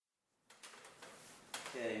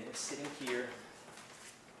Okay, we're sitting here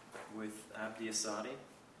with Abdi Asadi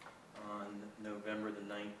on November the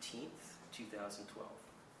 19th, 2012.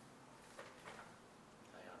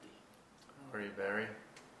 Hi, Abdi. How are you, Barry?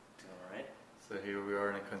 Doing all right? So here we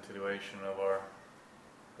are in a continuation of our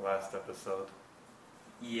last episode.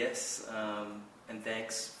 Yes, and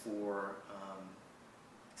thanks for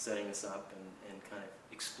setting this up and kind of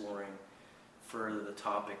exploring further the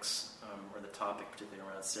topics, or the topic particularly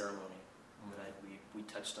around ceremony that we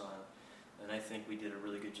touched on. And I think we did a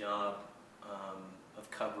really good job of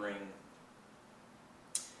covering,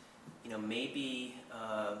 maybe,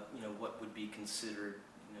 what would be considered,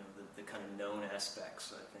 the kind of known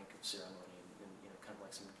aspects, I think, of ceremony, and kind of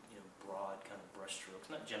like some, broad kind of brushstrokes,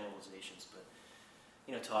 not generalizations, but,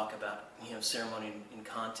 talk about, ceremony in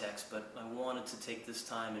context. But I wanted to take this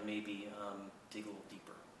time and maybe dig a little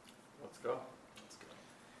deeper. Let's go.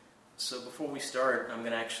 So before we start, I'm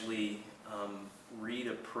going to actually read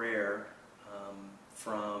a prayer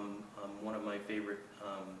from one of my favorite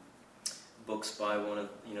books by one of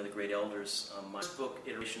the great elders. My book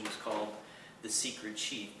iteration was called The Secret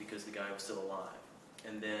Chief because the guy was still alive.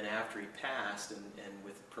 And then after he passed, and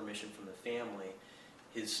with permission from the family,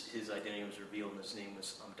 his identity was revealed, and his name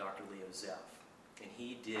was Dr. Leo Zeff. And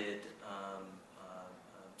he did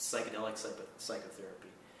psychedelic psychotherapy.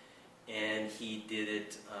 And he did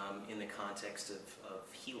it in the context of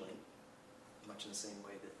healing, much in the same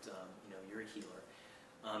way that you're a healer.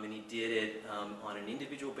 And he did it on an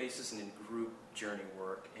individual basis and in group journey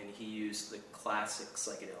work. And he used the classic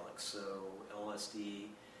psychedelics, so LSD,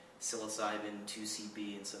 psilocybin,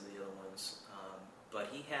 2CB, and some of the other ones. But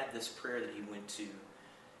he had this prayer that he went to.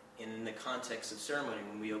 And in the context of ceremony,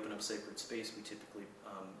 when we open up sacred space, we typically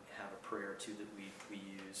have a prayer or two that we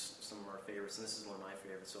use, some of our favorites, and this is one of my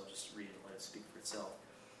favorites, so I'll just read it and let it speak for itself.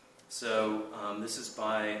 So this is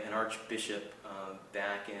by an archbishop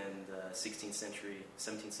back in the 16th century,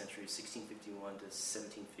 17th century, 1651 to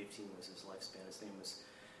 1715 was his lifespan. His name was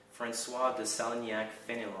Francois de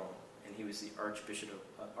Salignac-Fénelon, and he was the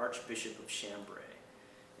Archbishop of Chambray.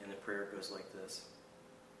 And the prayer goes like this.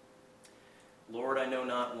 Lord, I know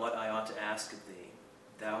not what I ought to ask of thee.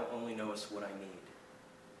 Thou only knowest what I need.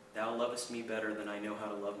 Thou lovest me better than I know how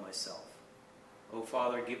to love myself. O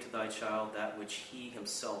Father, give to thy child that which he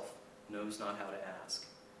himself knows not how to ask.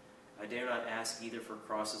 I dare not ask either for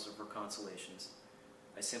crosses or for consolations.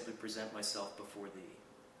 I simply present myself before thee.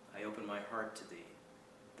 I open my heart to thee.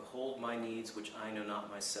 Behold my needs which I know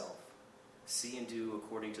not myself. See and do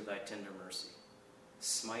according to thy tender mercy.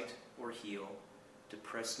 Smite or heal,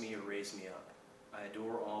 depress me or raise me up. I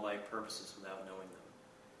adore all thy purposes without knowing them.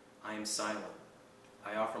 I am silent.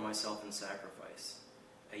 I offer myself in sacrifice.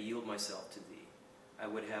 I yield myself to thee. I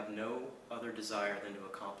would have no other desire than to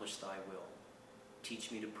accomplish thy will.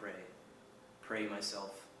 Teach me to pray. Pray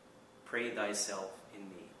thyself in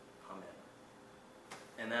me. Amen.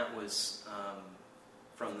 And that was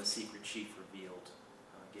from The Secret Chief Revealed.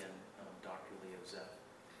 Again, Dr. Leo Zeff.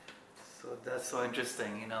 So that's so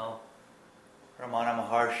interesting, Ramana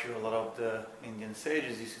Maharshi, a lot of the Indian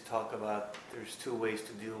sages used to talk about there's two ways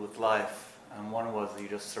to deal with life. And one was you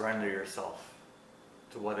just surrender yourself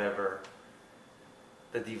to whatever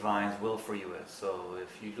the divine's will for you is. So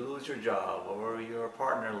if you lose your job, or your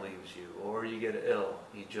partner leaves you, or you get ill,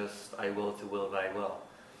 you just, I will to will thy will.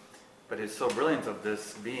 But it's so brilliant of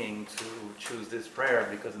this being to choose this prayer,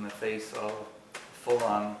 because in the face of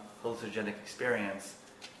full-on hallucinogenic experience,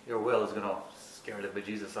 your will is going to scare the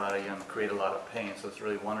bejesus out of you and create a lot of pain. So it's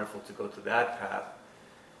really wonderful to go to that path,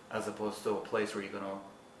 as opposed to a place where you're going to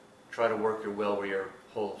try to work your will, where your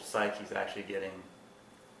whole psyche is actually getting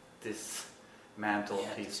dismantled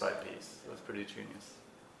piece by piece. So it's pretty genius.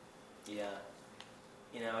 Yeah.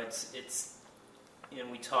 It's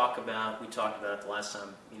we talked about it the last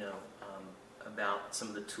time, about some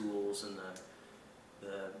of the tools and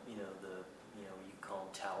the you call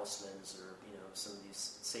them talismans, or some of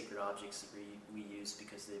these sacred objects that we use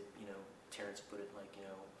because they, Terence put it like,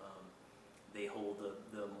 they hold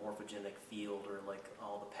the morphogenic field, or like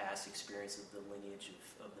all the past experience of the lineage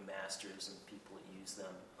of the masters and people that use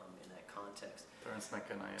them in that context. Terence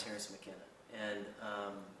McKenna, yeah. Terence McKenna. And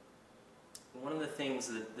one of the things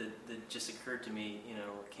that just occurred to me,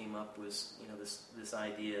 or came up, was, this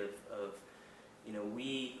idea of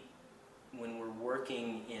we, when we're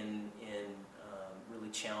working in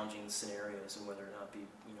really challenging scenarios, and whether or not be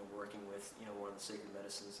working with one of the sacred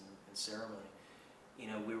medicines and ceremony,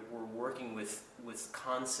 we're working with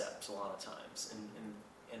concepts a lot of times,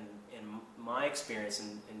 and in my experience,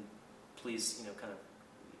 and please kind of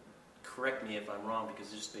correct me if I'm wrong,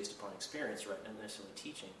 because it's just based upon experience, right, not necessarily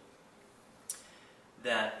teaching.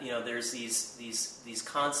 that, you know, there's these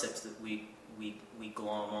concepts that we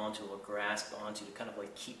glom onto or grasp onto to kind of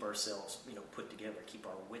like keep ourselves, you know, put together, keep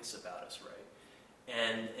our wits about us, right?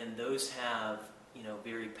 And those have, you know,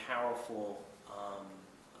 very powerful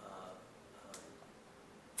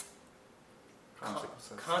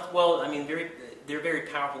consequences. Well, I mean, they're very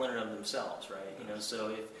powerful in and of themselves, right? You know,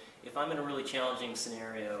 so if I'm in a really challenging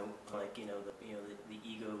scenario, like, you know, the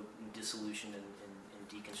ego dissolution and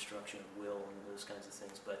deconstruction of will and those kinds of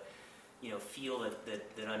things, but, you know, feel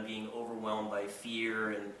that I'm being overwhelmed by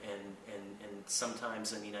fear and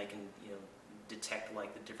sometimes, I mean, I can, you know, detect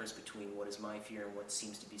like the difference between what is my fear and what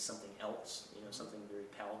seems to be something else, you know, something very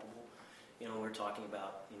palpable. You know, we're talking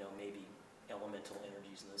about, you know, maybe elemental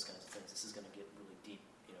energies and those kinds of things. This is going to get really deep,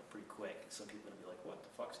 you know, pretty quick. Some people are going to be like, what the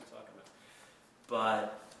fuck's he talking about?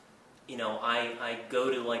 But, you know, I go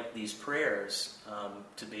to like these prayers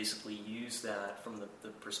to basically use that from the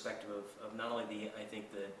perspective of not only the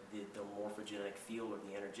morphogenetic field or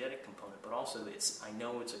the energetic component, but also I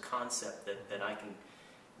know it's a concept that I can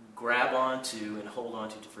grab onto and hold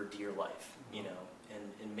onto for dear life, you know,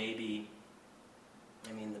 and maybe,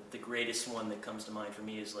 I mean, the greatest one that comes to mind for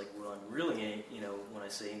me is like, well, I'm really, you know, when I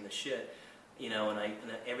say in the shit, you know, and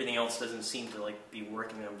everything else doesn't seem to like be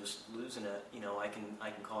working, and I'm just losing it, you know, I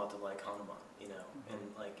can call it to like Hanuman, you know,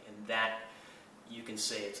 and that, you can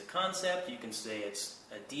say it's a concept, you can say it's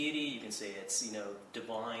a deity, you can say it's, you know,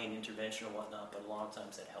 divine intervention or whatnot, but a lot of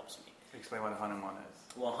times that helps me. Explain what Hanuman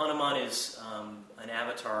is. Well, Hanuman is an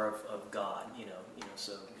avatar of God, you know,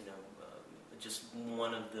 so, you know, just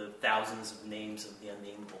one of the thousands of names of the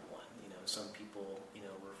unnameable one. You know, some people, you know,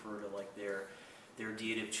 refer to like their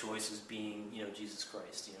deity of choice as being, you know, Jesus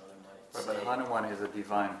Christ. You know, they might say. But Hanuman is a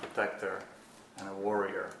divine protector and a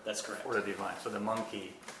warrior. That's correct. For the divine. So the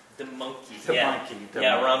monkey. The monkey.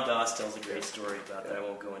 Yeah, Ram Dass tells a great story about that. I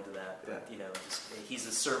won't go into that. But, you know, he's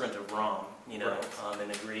a servant of Ram, you know, right.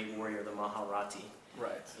 And a great warrior, the Maharati.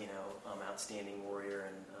 Right. You know, outstanding warrior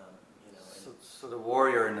and, you know. So the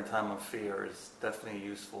warrior in the time of fear is definitely a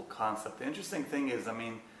useful concept. The interesting thing is, I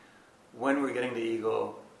mean, when we're getting the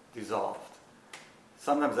ego dissolved,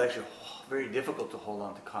 sometimes it's actually very difficult to hold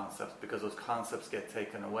on to concepts because those concepts get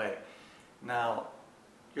taken away. Now,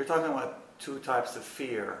 you're talking about two types of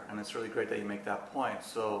fear, and it's really great that you make that point.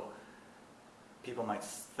 So people might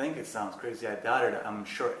think it sounds crazy. I doubt it. I'm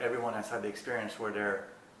sure everyone has had the experience where they're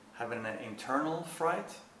having an internal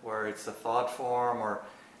fright, where it's a thought form, or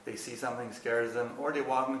they see something scares them, or they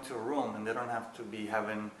walk into a room and they don't have to be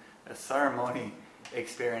having a ceremony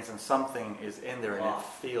experience and something is in there and it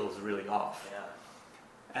feels really off.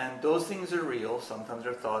 Yeah. And those things are real. Sometimes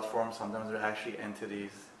they're thought forms, sometimes they're actually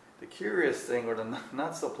entities. The curious thing, or the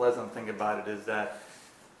not so pleasant thing about it, is that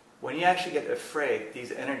when you actually get afraid,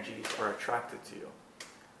 these energies are attracted to you.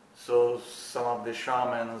 So some of the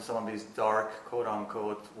shamans, some of these dark,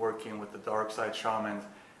 quote-unquote, working with the dark side shamans,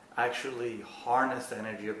 actually harness the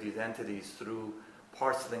energy of these entities through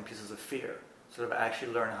parceling pieces of fear. So they've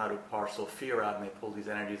actually learned how to parcel fear out, and they pull these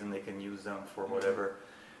energies and they can use them for whatever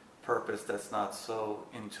purpose that's not so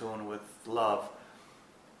in tune with love.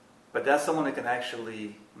 But that's someone that can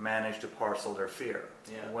actually manage to parcel their fear.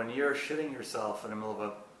 Yeah. When you're shitting yourself in the middle of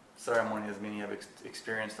a ceremony, as many have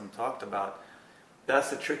experienced and talked about,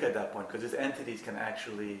 that's the trick at that point, because these entities can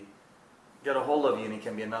actually get a hold of you and it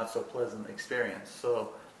can be a not so pleasant experience.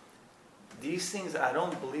 So these things, I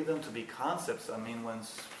don't believe them to be concepts. I mean, when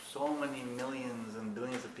so many millions and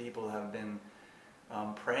billions of people have been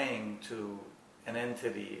praying to an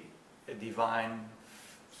entity, a divine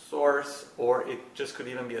source, or it just could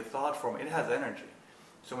even be a thought form, it has energy.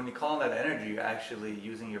 So when you call on that energy, you're actually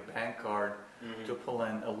using your bank card to pull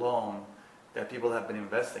in a loan that people have been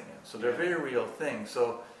investing in. So they're very real things.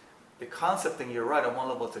 So the concept thing, you're right, on one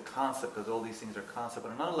level it's a concept because all these things are concept,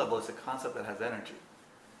 but on another level it's a concept that has energy.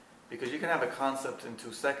 Because you can have a concept in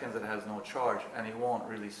 2 seconds that has no charge and it won't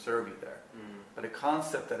really serve you there. But a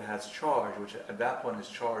concept that has charge, which at that point is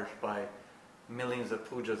charged by millions of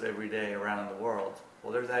pujas every day around the world,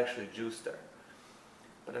 well, there's actually juice there.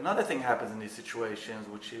 But another thing happens in these situations,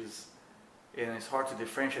 which is, and it's hard to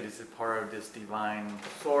differentiate, is it part of this divine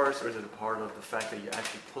source, or is it a part of the fact that you're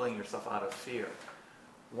actually pulling yourself out of fear?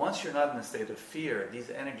 Once you're not in a state of fear, these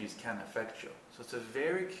energies can affect you. So it's a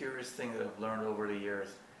very curious thing that I've learned over the years.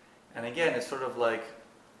 And again, it's sort of like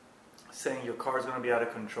saying your car is going to be out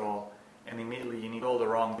of control, and immediately you need all the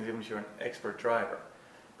wrong things, even if you're an expert driver.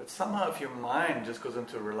 But somehow if your mind just goes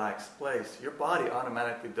into a relaxed place, your body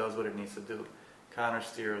automatically does what it needs to do. Counter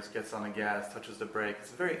steers, gets on the gas, touches the brake.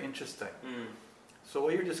 It's very interesting. So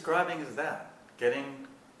what you're describing is that. Getting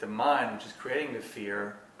the mind, which is creating the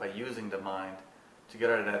fear, by using the mind to get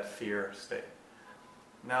out of that fear state.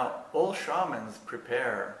 Now, all shamans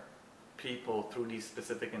prepare people through these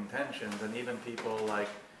specific intentions, and even people like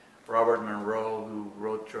Robert Monroe, who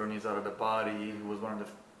wrote Journeys Out of the Body, who was one of the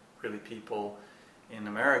really people in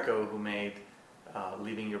America who made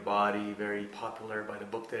Leaving Your Body very popular by the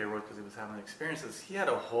book that he wrote because he was having experiences. He had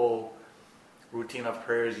a whole routine of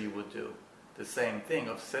prayers you would do. The same thing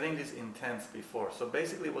of setting these intents before. So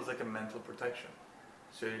basically it was like a mental protection.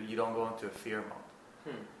 So you don't go into a fear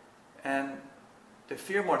mode. And the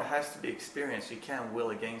fear mode has to be experienced. You can't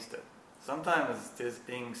will against it. Sometimes this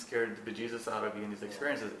being scared the bejesus out of you in these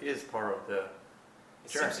experiences is part of the journey.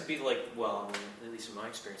 It seems to be like, well, I mean, at least in my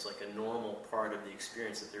experience, like a normal part of the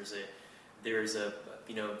experience that there's a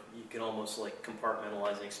you know, you can almost like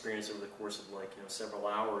compartmentalize an experience over the course of like, you know, several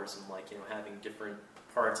hours, and like, you know, having different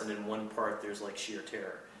parts, and in one part there's like sheer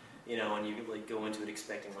terror, you know, and you like go into it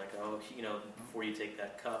expecting like, oh, you know, before you take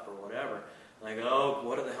that cup or whatever, like, oh,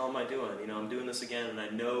 what the hell am I doing? You know, I'm doing this again, and I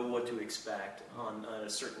know what to expect on a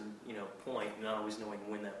certain, you know, point, not always knowing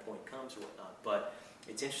when that point comes or whatnot. But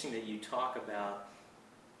it's interesting that you talk about,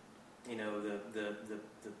 you know,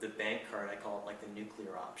 the bank card. I call it like the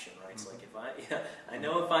nuclear option, right? It's like if I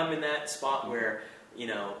know if I'm in that spot where, you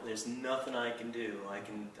know, there's nothing I can do, I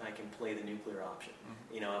can play the nuclear option.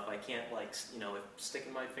 You know, if I can't, like, you know, if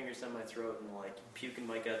sticking my fingers down my throat and like puking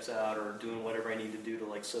my guts out or doing whatever I need to do to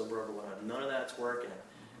like sober up or whatever, none of that's working.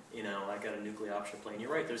 You know, I got a nuclear option playing.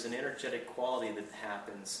 You're right. There's an energetic quality that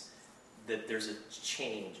happens. That there's a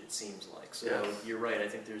change, it seems like. So yes. You're right. I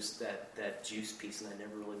think there's that juice piece, and I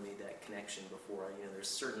never really made that connection before. You know, there's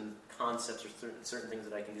certain concepts or certain things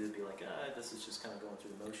that I can do to be like, this is just kind of going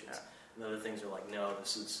through the motions. Yeah. And other things are like, no,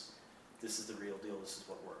 this is the real deal. This is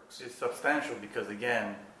what works. It's substantial because,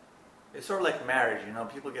 again, it's sort of like marriage. You know,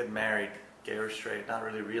 people get married, gay or straight, not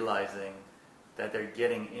really realizing that they're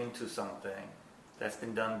getting into something that's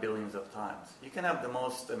been done billions of times. You can have the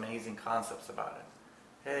most amazing concepts about it.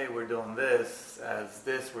 Hey, we're doing this, as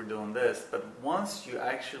this, we're doing this. But once you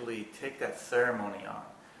actually take that ceremony on,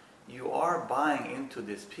 you are buying into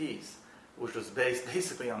this piece, which was based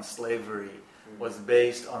basically on slavery, was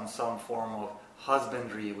based on some form of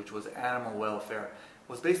husbandry, which was animal welfare,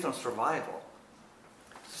 was based on survival.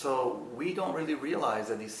 So we don't really realize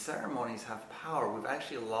that these ceremonies have power. We've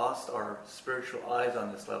actually lost our spiritual eyes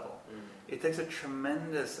on this level. It takes a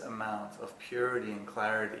tremendous amount of purity and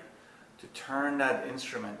clarity to turn that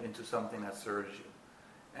instrument into something that serves you.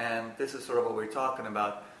 And this is sort of what we're talking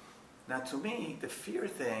about. Now, to me, the fear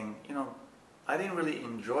thing, you know, I didn't really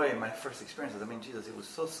enjoy in my first experiences. I mean, Jesus, it was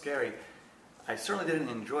so scary. I certainly didn't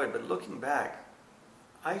enjoy it, but looking back,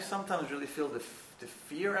 I sometimes really feel the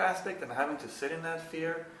fear aspect and having to sit in that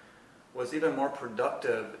fear was even more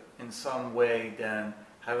productive in some way than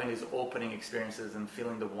having these opening experiences and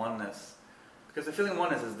feeling the oneness. Because the feeling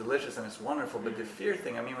oneness is delicious and it's wonderful, but the fear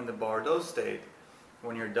thing, I mean, in the Bardo state,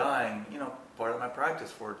 when you're dying, you know, part of my practice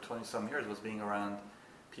for 20-some years was being around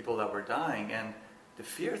people that were dying, and the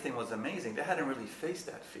fear thing was amazing. They hadn't really faced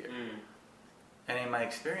that fear. And in my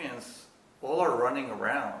experience, all our running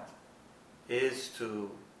around is to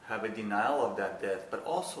have a denial of that death, but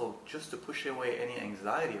also just to push away any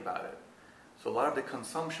anxiety about it. So a lot of the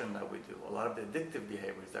consumption that we do, a lot of the addictive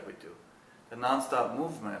behaviors that we do, the non-stop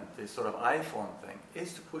movement, this sort of iPhone thing,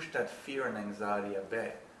 is to push that fear and anxiety at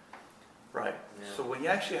bay. Right. Yeah. So when you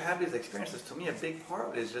actually have these experiences, to me, a big part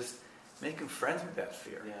of it is just making friends with that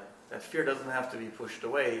fear. Yeah. That fear doesn't have to be pushed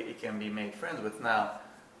away. It can be made friends with. Now,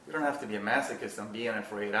 you don't have to be a masochist and be in it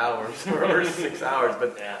for 8 hours or 6 hours,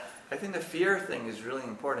 but yeah. I think the fear thing is really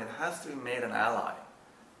important. It has to be made an ally.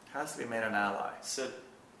 It has to be made an ally. So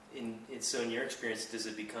in your experience, does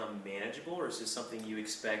it become manageable, or is this something you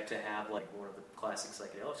expect to have like one of the classic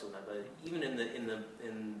psychedelics? But even in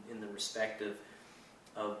the respect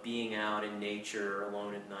of being out in nature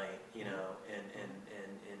alone at night, you know,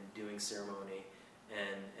 and doing ceremony,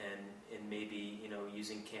 and maybe, you know,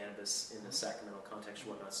 using cannabis in the sacramental context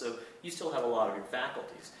or whatnot. So you still have a lot of your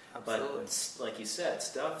faculties. Absolutely. But like you said,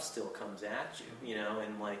 stuff still comes at you, you know,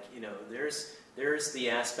 and like, you know, there's the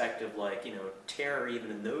aspect of like, you know, terror even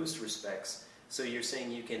in those respects. So you're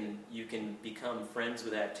saying you can become friends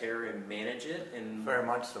with that terror and manage it? And very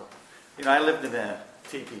much so. You know, I lived in a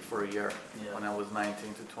teepee for a year when I was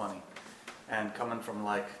 19 to 20. And coming from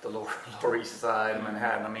like the Lower East Side of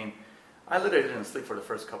Manhattan, I mean, I literally didn't sleep for the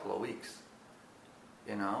first couple of weeks,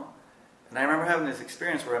 you know? And I remember having this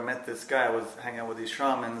experience where I met this guy. I was hanging out with these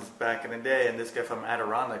shamans back in the day, and this guy from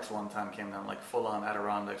Adirondacks one time came down, like full-on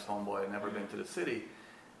Adirondacks homeboy. I'd never been to the city.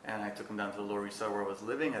 And I took him down to the Lower East Side where I was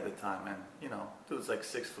living at the time. And, you know, dude was like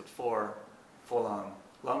 6'4", full-on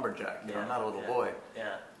lumberjack, you know, not a little boy.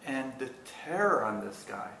 Yeah. And the terror on this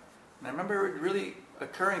guy. And I remember it really,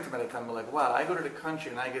 occurring to me at the time, but like, wow, I go to the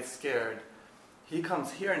country and I get scared. He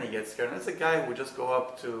comes here and he gets scared. And it's a guy who would just go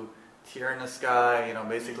up to Tier in the Sky, you know,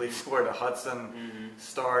 basically where the Hudson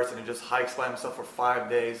starts, and he just hikes by himself for 5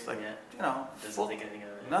 days. Like, you know, doesn't think anything of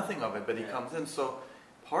it. Nothing of it, but he comes in. So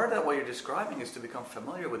part of that, what you're describing, is to become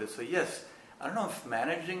familiar with it. So yes, I don't know if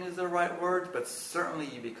managing is the right word, but certainly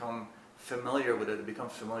you become familiar with it. It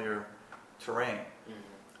becomes familiar terrain.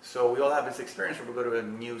 So we all have this experience where we go to a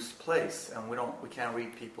new place and we can't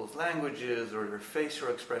read people's languages or their facial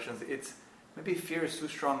expressions. It's maybe fear is too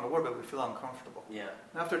strong a word, but we feel uncomfortable. Yeah.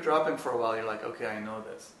 And after dropping for a while, you're like, okay, I know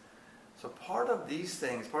this. So part of these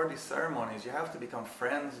things, part of these ceremonies, you have to become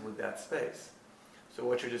friends with that space. So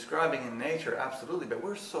what you're describing in nature, absolutely, but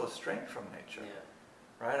we're so estranged from nature.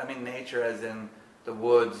 Yeah. Right? I mean, nature as in the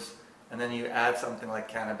woods, and then you add something like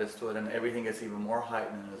cannabis to it, and everything gets even more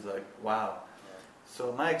heightened. It's like, wow. Yeah.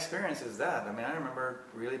 So my experience is that. I mean, I remember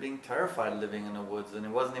really being terrified living in the woods, and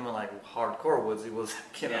it wasn't even like hardcore woods. It was,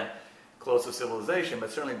 you know, close to civilization,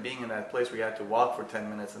 but certainly being in that place where you had to walk for 10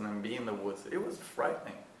 minutes and then be in the woods, it was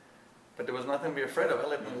frightening. But there was nothing to be afraid of. I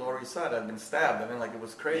lived in the Lower East Side. I'd been stabbed. I mean, like, it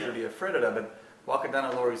was crazy to be afraid of that, but walking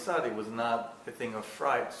down the Lower East Side, it was not a thing of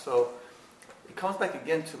fright. So it comes back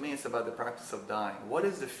again to me, it's about the practice of dying. What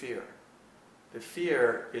is the fear? The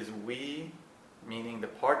fear is we, meaning the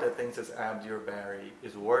part that thinks it's Abdi or Barry,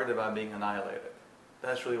 is worried about being annihilated.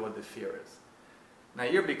 That's really what the fear is. Now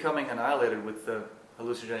you're becoming annihilated with the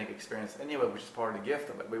hallucinogenic experience anyway, which is part of the gift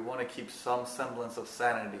of it. We want to keep some semblance of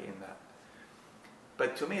sanity in that.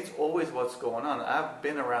 But to me, it's always what's going on. I've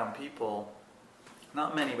been around people,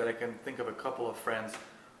 not many, but I can think of a couple of friends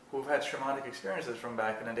who've had traumatic experiences from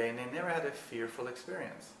back in the day, and they never had a fearful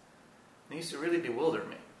experience. And it used to really bewilder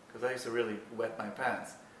me, because I used to really wet my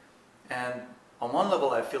pants. And on one level,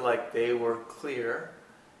 I feel like they were clear,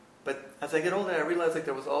 but as I get older, I realized like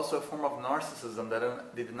there was also a form of narcissism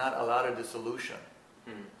that they did not allow the dissolution.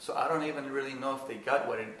 So I don't even really know if they got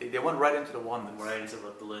what they went right into the oneness. Right into the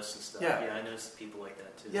bliss and stuff. Yeah, I noticed people like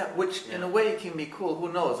that too. Yeah, which in a way can be cool.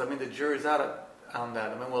 Who knows? I mean, the jury's out on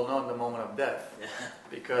that. I mean, we'll know in the moment of death.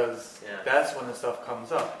 Because that's when the stuff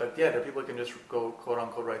comes up. But yeah, there are people who can just go, quote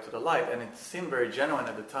unquote, right to the light. And it seemed very genuine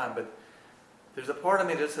at the time. But there's a part of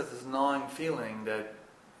me that just has this gnawing feeling that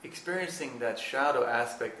experiencing that shadow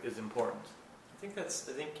aspect is important. I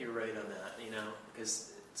think you're right on that, you know,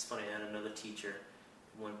 because it's funny, I had another teacher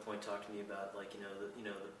at one point talk to me about like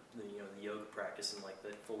the yoga practice and like the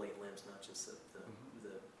full 8 limbs, not just the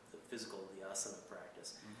physical, the asana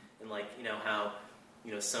practice, and like how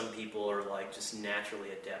some people are like just naturally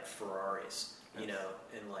adept Ferraris, you know,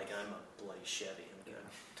 and like I'm a bloody Chevy. I'm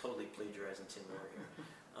totally plagiarizing Tim Moore here,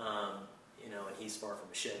 and he's far from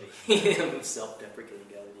a Chevy. Self-deprecating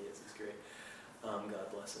guy that he is. He's great.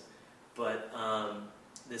 God bless him. But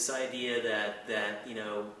this idea that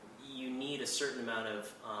you need a certain amount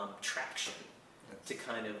of traction to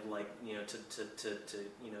kind of like to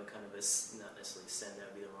kind of not necessarily ascend, that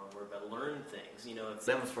would be the wrong word, but learn things.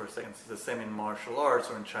 Limbs for a second. It's the same in martial arts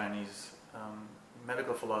or in Chinese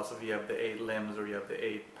medical philosophy. You have the 8 limbs or you have the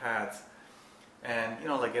 8 paths. And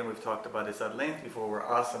again, we've talked about this at length before, where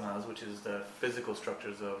asanas, which is the physical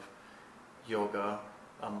structures of yoga,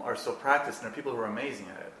 are so practiced, and there are people who are amazing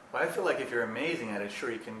at it. But I feel like if you're amazing at it,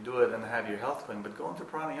 sure, you can do it and have your health going, but go into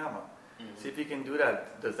pranayama. See if you can do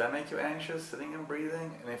that. Does that make you anxious, sitting and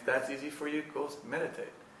breathing? And if that's easy for you, go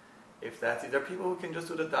meditate. If that's there are people who can just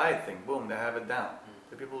do the diet thing, boom, they have it down.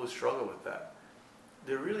 There are people who struggle with that.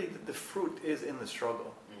 The fruit is in the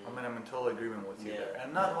struggle. I mean, I'm in total agreement with you there.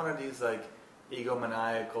 And not one of these like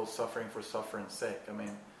egomaniacal suffering for suffering's sake. I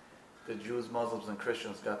mean, the Jews, Muslims, and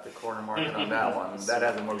Christians got the corner market on that one. That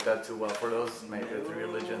hasn't worked out too well for those maybe the 3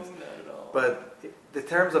 religions. Not at all. But the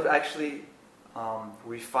terms of actually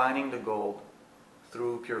refining the gold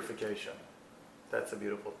through purification, that's a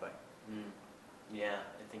beautiful thing. Yeah,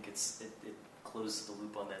 I think it closes the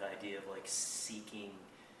loop on that idea of like seek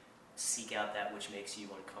out that which makes you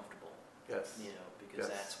uncomfortable. Yes. Because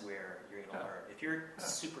that's where you're going to learn. If you're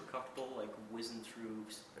super comfortable, like whizzing through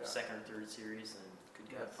second or third series, then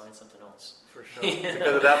good God, find something else. For sure.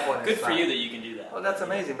 Because at that point, good for you that you can do that. Oh, that's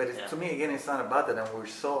amazing. But to me, again, it's not about that.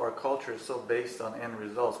 And our culture is so based on end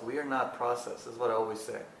results. We are not process. Is what I always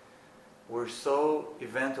say. We're so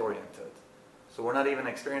event-oriented. So we're not even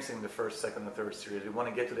experiencing the first, second, or third series. We want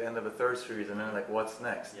to get to the end of a third series and then like, what's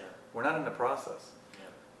next? Yeah. We're not in the process.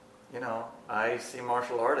 Yeah. I see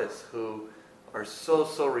martial artists who are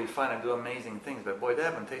so refined and do amazing things, but boy, they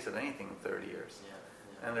haven't tasted anything in 30 years. Yeah.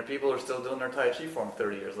 And there are people who are still doing their Tai Chi form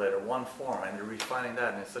 30 years later, one form, and they're refining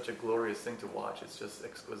that, and it's such a glorious thing to watch. It's just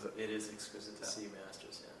exquisite. It is exquisite to see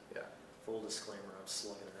masters, yeah. Full disclaimer, I'm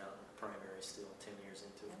slugging it out in primary still 10 years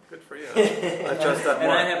into it. Good for you. I trust that more.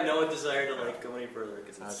 And I have no desire to like go any further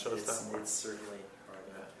because it's certainly hard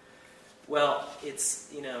enough. Well,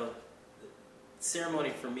 it's, ceremony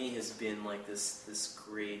for me has been like this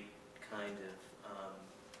great kind of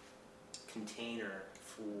container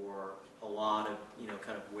for a lot of,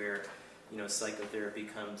 kind of where, psychotherapy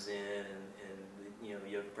comes in and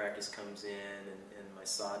yoga practice comes in and my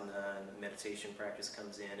sadhana and meditation practice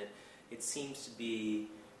comes in. It seems to be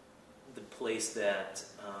the place that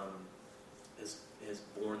has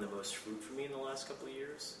borne the most fruit for me in the last couple of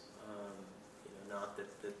years. Not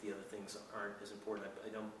that the other things aren't as important. I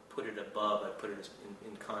don't put it above. I put it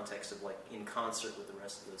in context of like in concert with the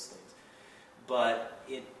rest of those things. But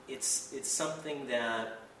it's something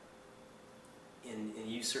that, and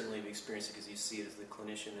you certainly have experienced it because you see it as the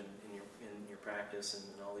clinician in your practice and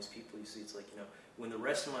all these people you see. It's like when the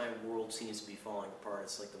rest of my world seems to be falling apart,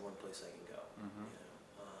 it's like the one place I can go. Mm-hmm.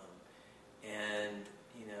 And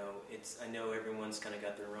I know everyone's kind of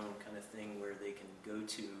got their own kind of thing where they can go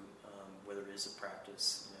to, whether it is a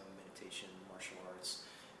practice, meditation, martial arts,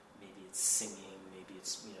 maybe it's singing, maybe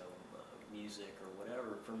it's music or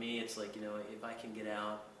whatever. For me, it's like if I can get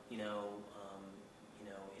out,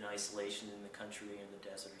 in isolation in the country in the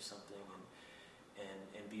desert or something,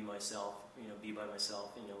 and be myself, be by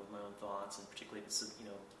myself, with my own thoughts, and particularly if it's a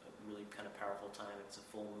really kind of powerful time, if it's a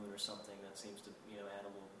full moon or something, that seems to add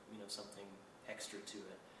a little something extra to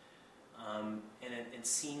it. And it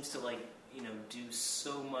seems to do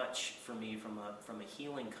so much for me from a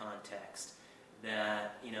healing context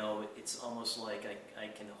that it's almost like I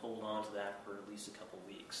can hold on to that for at least a couple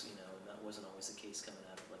weeks. And that wasn't always the case coming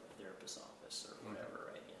out of like the therapist's office or whatever,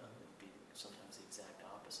 right? It'd be sometimes the exact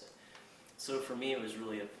opposite. So for me, it was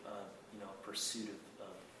really a pursuit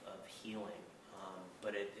of healing,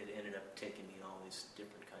 but it ended up taking me in all these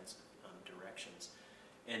different kinds of directions.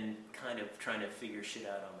 And kind of trying to figure shit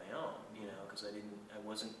out on my own, because I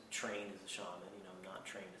wasn't trained as a shaman. I'm not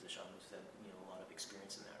trained as a shaman. I've had a lot of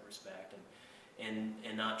experience in that respect,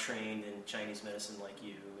 and not trained in Chinese medicine like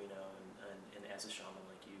you, and as a shaman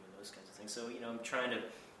like you, and those kinds of things. So I'm trying to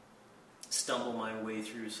stumble my way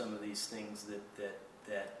through some of these things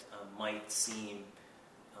that might seem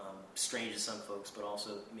strange to some folks, but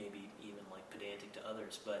also maybe even like pedantic to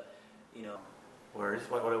others. But Whereas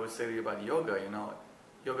what I would say to you about yoga,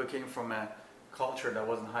 yoga came from a culture that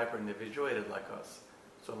wasn't hyper-individuated like us.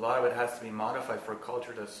 So a lot of it has to be modified for a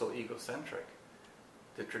culture that's so egocentric.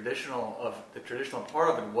 The traditional part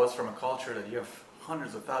of it was from a culture that you have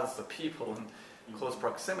hundreds of thousands of people in close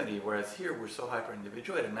proximity, whereas here we're so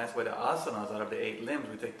hyper-individuated, and that's why the asanas, out of the 8 limbs,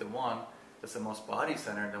 we take the one that's the most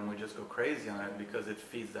body-centered, and we just go crazy on it because it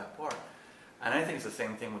feeds that part. And I think it's the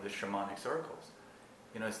same thing with the shamanic circles.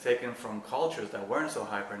 It's taken from cultures that weren't so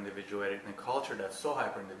hyper-individuated and a culture that's so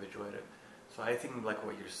hyper-individuated. So I think, like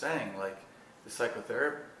what you're saying, like the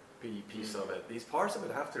psychotherapy piece of it, these parts of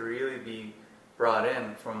it have to really be brought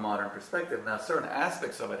in from a modern perspective. Now, certain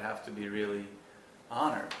aspects of it have to be really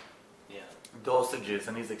honored. Yeah. Dosages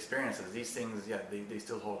and these experiences, these things, they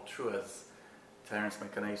still hold true. As Terence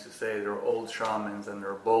McKenna used to say, there are old shamans and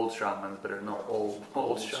there are bold shamans, but there are no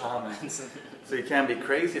old shamans. So you can't be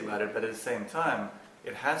crazy about it, but at the same time,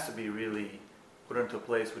 it has to be really put into a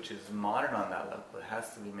place which is modern on that level. It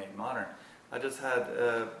has to be made modern. I just had,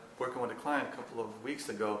 working with a client a couple of weeks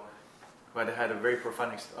ago, who had a very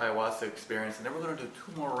profound ayahuasca experience, and they were going to do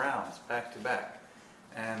 2 more rounds back to back.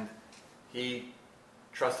 And he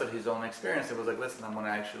trusted his own experience. It was like, listen, I'm going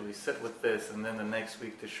to actually sit with this. And then the next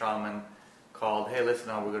week the shaman called, hey, listen,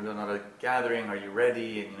 now we're going to do another gathering. Are you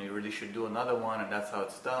ready? And you really should do another one. And that's how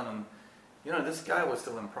it's done. And this guy was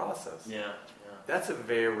still in process. Yeah. That's a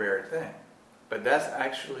very rare thing. But that's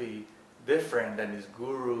actually different than these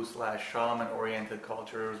guru/shaman-oriented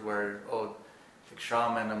cultures where, the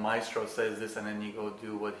shaman, the maestro says this, and then you go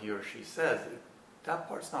do what he or she says. That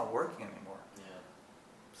part's not working anymore. Yeah.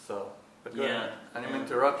 So, but go ahead. I didn't mean to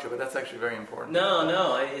interrupt you, but that's actually very important.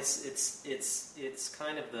 No. It's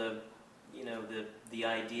kind of the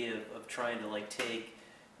idea of trying to like take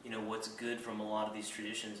what's good from a lot of these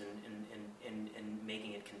traditions and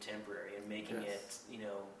making it contemporary and making it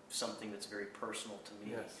something that's very personal to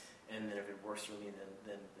me. Yes. And then if it works for me,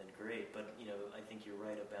 then great. But I think you're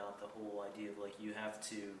right about the whole idea of like you have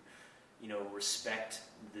to respect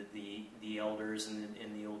the elders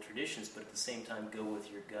and the old traditions, but at the same time go with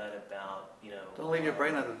your gut about Don't leave your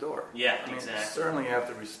brain at the door. Yeah, exactly. Certainly you have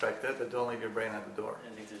to respect it, but don't leave your brain at the door. I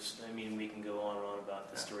think we can go on and on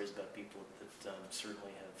about the stories about people that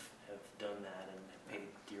certainly have done that and have paid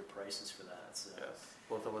dear prices for that. So. Yes,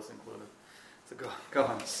 both of us included. So go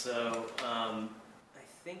on. So I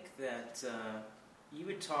think that you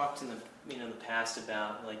had talked in the in the past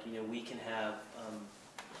about like we can have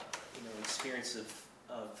experience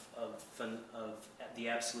of the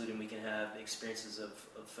absolute, and we can have experiences of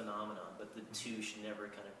phenomenon, but the two should never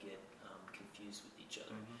kind of get confused with each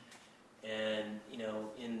other. And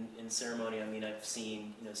in ceremony, I mean, I've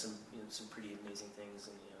seen some some pretty amazing things,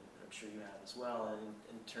 and I'm sure you have as well. And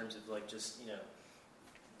in terms of like just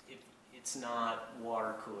it's not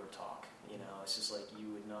water cooler talk. It's just like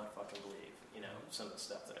you would not fucking believe some of the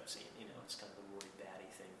stuff that I've seen. It's kind of the Roy Batty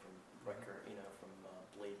thing from Wrecker, from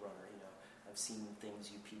Blade Runner. I've seen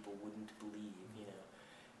things you people wouldn't believe.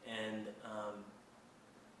 And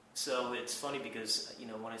so it's funny because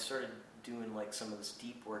when I started doing like some of this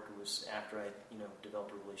deep work, it was after I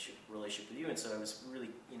developed a relationship with you, and so I was really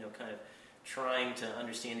kind of trying to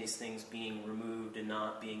understand these things being removed and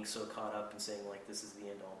not being so caught up in saying like this is the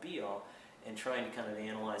end all be all, and trying to kind of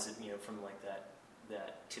analyze it from like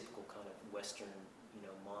that typical kind of Western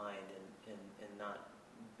mind and not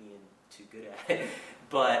being too good at it.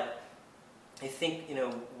 But I think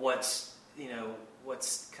what's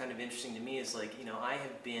kind of interesting to me is like I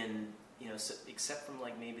have been so, except from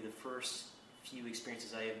like maybe the first few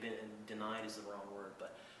experiences, I have been, and denied is the wrong word,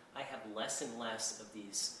 but I have less and less of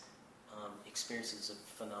these experiences of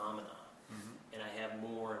phenomena, and I have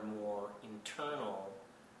more and more internal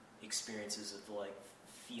experiences of like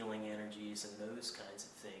feeling energies and those kinds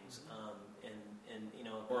of things, and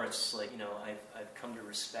or it's just like I've come to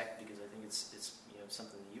respect, because I think it's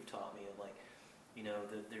something that you've taught me of like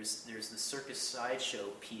there's the circus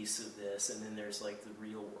sideshow piece of this, and then there's like the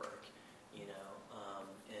real work,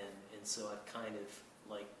 and so I've kind of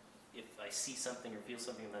like, if I see something or feel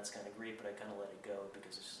something, that's kind of great, but I kind of let it go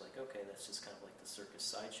because it's just like, okay, that's just kind of like the circus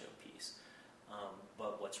sideshow piece.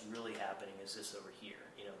 But what's really happening is this over here.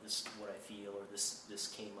 This is what I feel, or this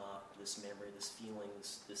came up, this memory, this feeling,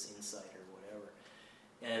 this insight, or whatever.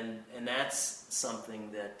 And that's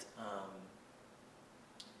something that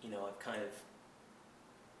I've kind of,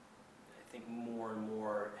 I think more and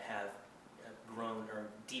more have grown or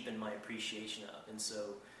deepened my appreciation of, and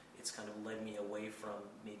so it's kind of led me away from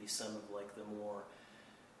maybe some of like the more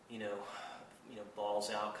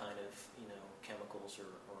balls out kind of chemicals or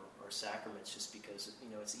sacraments, just because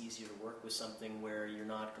it's easier to work with something where you're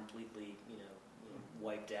not completely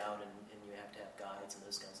wiped out, and you have to have guides and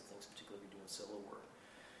those kinds of things, particularly if you're doing solo work.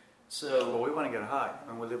 So we want to get high,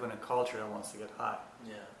 and we live in a culture that wants to get high.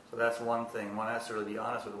 Yeah. So that's one thing. One has to really be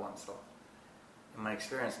honest with oneself. In my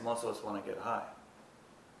experience, most of us want to get high.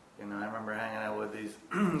 I remember hanging out with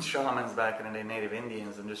these shamans back in the day, native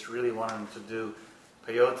Indians, and just really wanting to do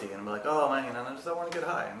peyote, and be like, oh man, I want to get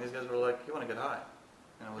high. And these guys were like, you want to get high?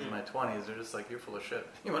 I was in my 20s. They're just like, you're full of shit.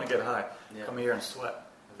 You want to get high? Yeah. Come here and sweat.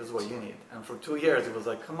 This is what you need. And for 2 years, it was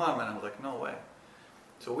like, come on, man. I was like, no way.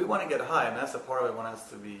 So we want to get high, and that's a part of it. One has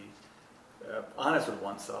to be honest with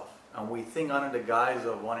oneself. And we think under the guise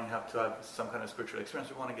of wanting to have some kind of spiritual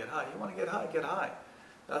experience, we want to get high. You want to get high? Get high.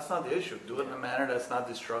 That's not the issue. Do it in a manner that's not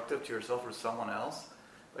destructive to yourself or someone else.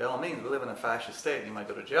 By all means, we live in a fascist state. You might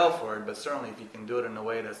go to jail for it, but certainly if you can do it in a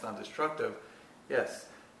way that's not destructive, yes.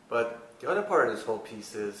 But the other part of this whole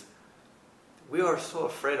piece is we are so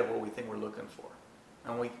afraid of what we think we're looking for.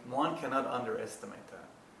 And one cannot underestimate that.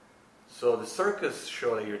 So the circus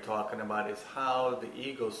show that you're talking about is how the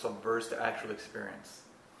ego subverts the actual experience.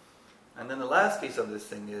 And then the last piece of this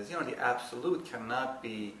thing is, the absolute cannot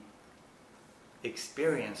be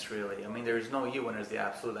experienced, really. I mean, there is no you when there's the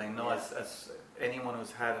absolute. I know as anyone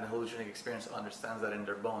who's had an hallucinogenic experience understands that in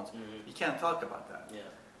their bones. You can't talk about that. Yeah.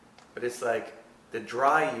 But it's like the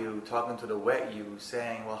dry you talking to the wet you,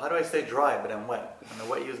 saying, well, how do I stay dry but I'm wet? And the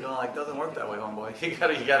wet you is going like, doesn't work that way, homeboy. You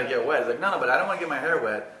gotta get wet. It's like, no, but I don't want to get my hair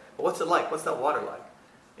wet. But what's it like? What's that water like?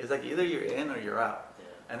 It's like either you're in or you're out.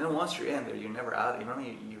 Yeah. And then once you're in there, you're never out. Remember,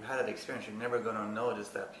 you had that experience. You're never going to notice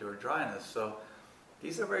that pure dryness. So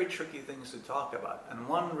these are very tricky things to talk about. And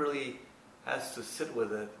one really has to sit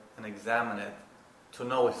with it and examine it to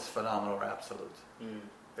know it's phenomenal or absolute.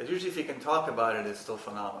 Because usually if you can talk about it, it's still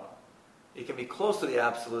phenomenal. It can be close to the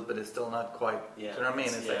absolute, but it's still not quite. Yeah, do you know what I mean?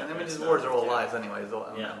 It's like, these words are all lies anyway.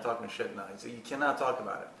 I'm talking shit now. So you cannot talk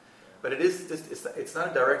about it. But it's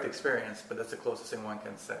not a direct experience, but that's the closest thing one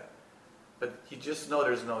can say. But you just know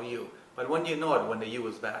there's no you. But when you know it, when the you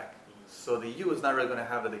is back. So the you is not really going to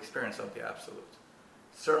have that experience of the absolute.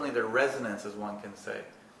 Certainly the resonance, as one can say,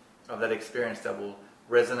 of that experience that will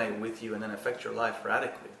resonate with you and then affect your life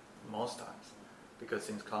radically, most times, because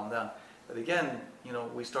things calm down. But again,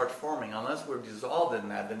 we start forming. Unless we're dissolved in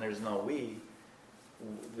that, then there's no we.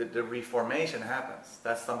 The reformation happens.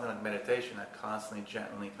 That's something like meditation that constantly,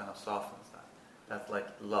 gently kind of softens that. That's like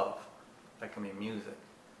love. That can be music.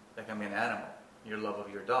 That can be an animal. your love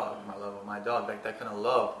of your dog, my love of my dog. Like that kind of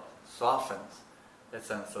love softens that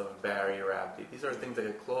sense of barrier, apathy. These are things that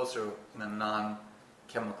get closer in a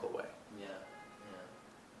non-chemical way. Yeah,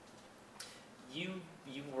 yeah.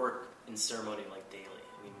 You work in ceremony like daily.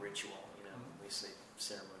 I mean, ritual. You know, we say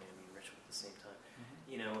ceremony, I mean ritual at the same time.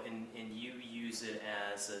 You know, and you use it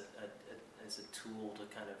as a tool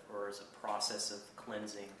to kind of, or as a process of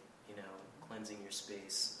cleansing. You know, cleansing your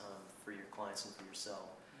space for your clients and for yourself.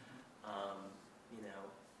 You know,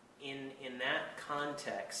 in that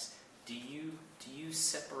context, do you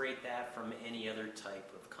separate that from any other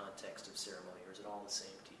type of context of ceremony, or is it all the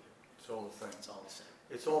same to you? It's all the same. It's all the same.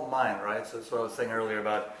 It's all mind, right? So that's what I was saying earlier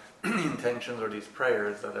about intentions or these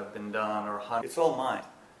prayers that have been done or it's all mind.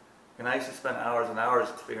 And I used to spend hours and hours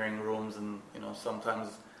clearing rooms, and you know,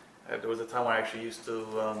 sometimes there was a time when I actually used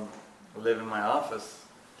to live in my office,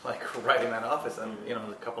 like right in that office, and you know,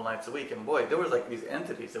 a couple nights a week. And boy, there was like these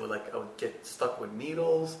entities that would I would get stuck with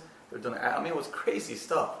needles. They were doing, I mean, it was crazy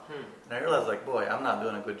stuff. And I realized, like, boy, I'm not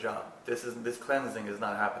doing a good job. This cleansing is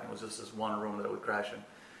not happening. It was just this one room that it would crash in.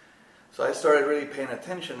 So I started really paying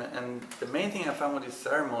attention, and the main thing I found with these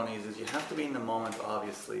ceremonies is you have to be in the moment,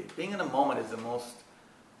 obviously. Being in the moment is the most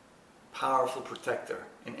powerful protector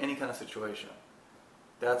in any kind of situation.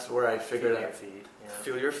 That's where I figured out.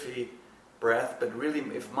 Feel your feet, breath, but really,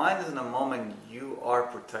 if mind is in the moment, you are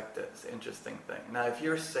protected. It's an interesting thing. Now, if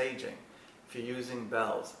you're saging, if you're using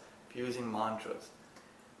bells, if you're using mantras,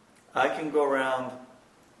 I can go around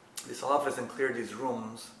this office and clear these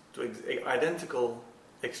rooms to identical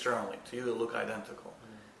externally, to you to look identical.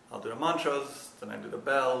 I'll do the mantras, then I do the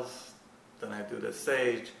bells, then I do the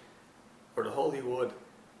sage or the holy wood,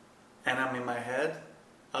 and I'm in my head.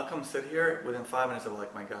 I'll come sit here, within 5 minutes I'm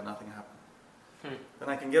like, my God, nothing happened. Then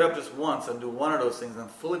I can get up just once and do one of those things and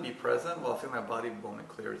fully be present while I feel my body, boom, it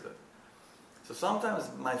clears it. So sometimes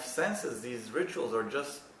my senses, these rituals are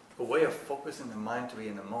just a way of focusing the mind to be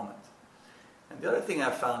in the moment. And the other thing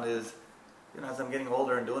I found is, you know, as I'm getting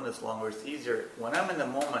older and doing this longer, it's easier. When I'm in the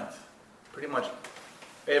moment, pretty much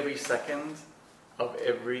every second of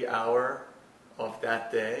every hour of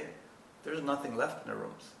that day, there's nothing left in the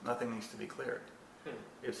rooms. Nothing needs to be cleared.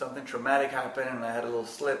 If something traumatic happened and I had a little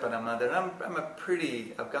slip and I'm not there,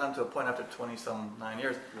 I've gotten to a point after 9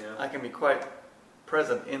 years, I can be quite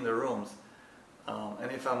present in the rooms.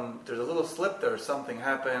 And if there's a little slip there, something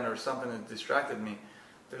happened or something that distracted me,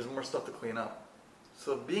 there's more stuff to clean up.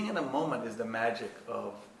 So being in a moment is the magic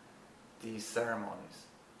of these ceremonies.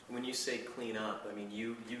 When you say clean up, I mean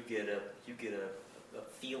you get a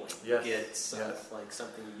feeling. Yes. You get like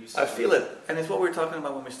something you used to. I feel it, and it's what we were talking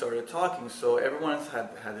about when we started talking. So everyone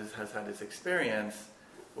has had this experience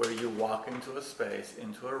where you walk into a space,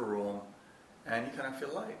 into a room, and you kind of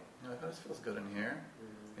feel light. You're like, oh, this feels good in here.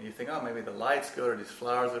 And you think, oh, maybe the light's good or these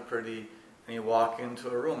flowers are pretty. And you walk into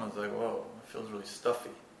a room and it's like, whoa, it feels really stuffy.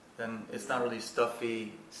 Then it's not really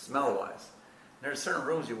stuffy smell-wise. There are certain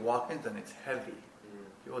rooms you walk into and it's heavy.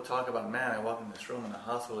 People talk about, man, I walked in this room in the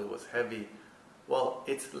hospital, it was heavy. Well,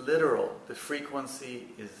 it's literal. The frequency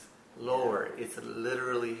is lower. It's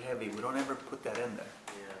literally heavy. We don't ever put that in there.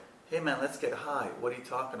 Hey man, let's get high. What are you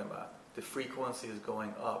talking about? The frequency is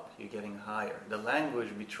going up. You're getting higher. The language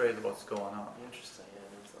betrays what's going on. Interesting. Yeah,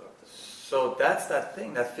 I never thought of this. So that's that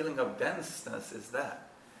thing. That feeling of denseness is that.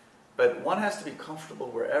 But one has to be comfortable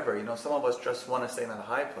wherever. You know, some of us just want to stay in that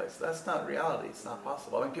high place. That's not reality. It's not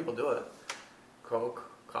possible. I mean, people do it. Coke,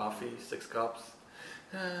 coffee, 6 cups.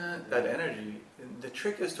 That energy. The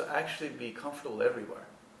trick is to actually be comfortable everywhere.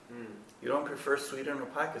 You don't prefer Sweden or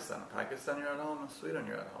Pakistan. In Pakistan, you're at home. In Sweden,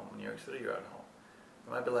 you're at home. In New York City, you're at home.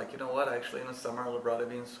 You might be like, you know what? Actually, in the summer, I'd rather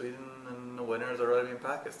be in Sweden, and in the winters, I'd rather be in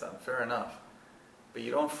Pakistan. Fair enough. But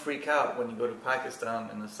you don't freak out when you go to Pakistan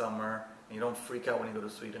in the summer, and you don't freak out when you go to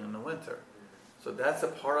Sweden in the winter. So that's a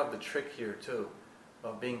part of the trick here, too,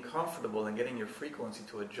 of being comfortable and getting your frequency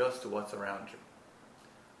to adjust to what's around you.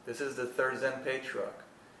 This is the third Zen patriarch.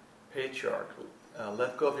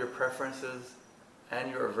 Let go of your preferences and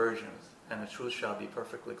your aversions, and the truth shall be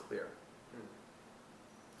perfectly clear.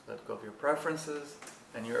 Let go of your preferences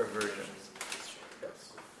and your aversions.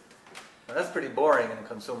 Yes. Now that's pretty boring in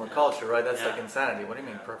consumer culture, right? That's like insanity. What do you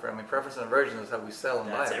mean preference? I mean, preference and aversion is how we sell and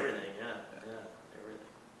buy. That's everything.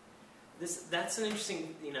 Everything. That's an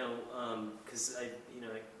interesting, because I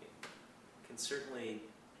can certainly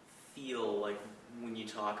feel like when you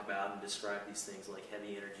talk about and describe these things like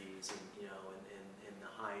heavy energies and the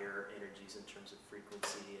higher energies in terms of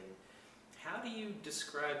frequency, and how do you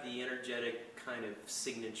describe the energetic kind of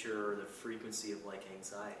signature or the frequency of like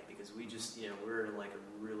anxiety? Because we just we're in like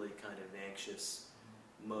a really kind of anxious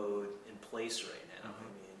mode and place right now. I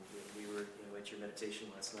mean, we were at your meditation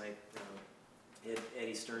last night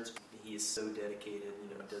Eddie Stearns, he is so dedicated,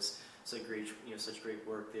 does such great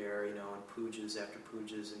work there, on pujas after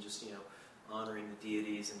pujas, and just, honoring the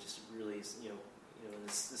deities, and just really, and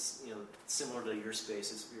this, similar to your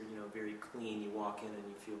space, it's, very clean. You walk in and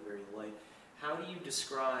you feel very light. How do you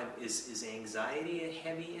describe, is anxiety a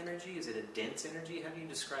heavy energy? Is it a dense energy? How do you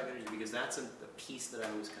describe energy? Because that's a piece that I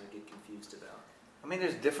always kind of get confused about. I mean,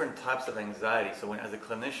 there's different types of anxiety. So as a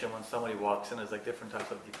clinician, when somebody walks in, there's like different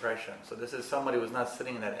types of depression. So this is somebody who's not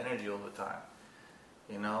sitting in that energy all the time.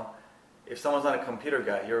 If someone's not a computer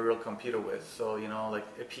guy, you're a real computer whiz. So, like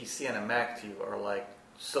a PC and a Mac to you are like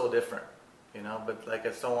so different, But like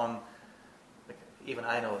as someone, like even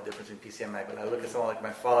I know the difference between PC and Mac, but I look at someone like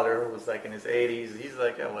my father who was like in his 80s, he's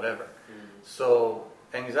like, yeah, whatever. So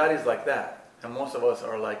anxiety is like that. And most of us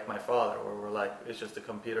are like my father, where we're like, it's just a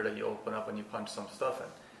computer that you open up and you punch some stuff in.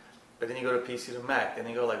 But then you go to PC to Mac, then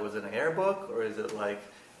you go like, was it an AirBook or is it like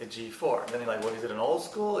a G4? And then you're like, well, is it an old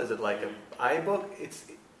school? Is it like an iBook?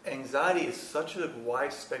 Anxiety is such a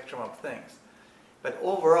wide spectrum of things. But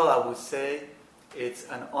overall, I would say it's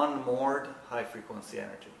an unmoored high frequency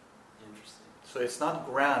energy. Interesting. So it's not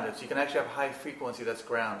grounded. So you can actually have high frequency that's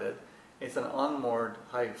grounded. It's an unmoored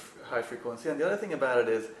high frequency. And the other thing about it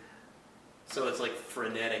is, so it's like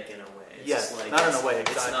frenetic in a way. It's yes, like not in a way,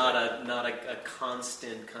 exactly. It's not a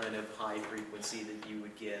constant kind of high frequency that you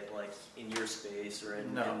would get like in your space or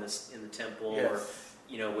in the temple, yes.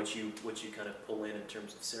 or what you kind of pull in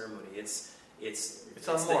terms of ceremony. It's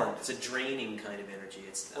unmoored. It's a draining kind of energy.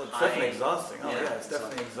 It's definitely exhausting. Oh yeah, it's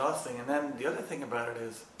definitely exhausting. And then the other thing about it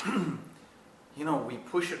is, we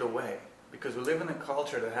push it away because we live in a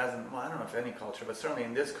culture that hasn't. Well, I don't know if any culture, but certainly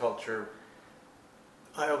in this culture,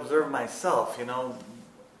 I observe myself,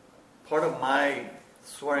 part of my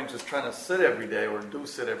swearing to trying to sit every day or do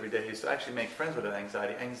sit every day is to actually make friends with that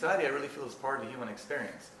anxiety. Anxiety, I really feel, is part of the human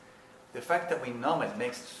experience. The fact that we numb it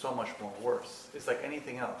makes it so much more worse. It's like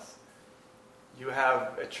anything else. You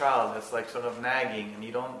have a child that's like sort of nagging and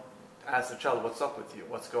you don't ask the child, what's up with you?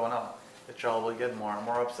 What's going on? The child will get more and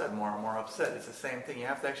more upset, more and more upset. It's the same thing. You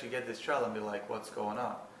have to actually get this child and be like, what's going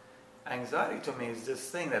on? Anxiety to me is this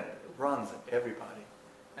thing that runs everybody.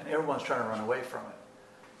 And everyone's trying to run away from it.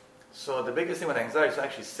 So the biggest thing with anxiety is to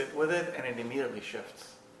actually sit with it, and it immediately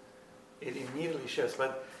shifts. It immediately shifts.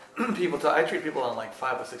 But I treat people on like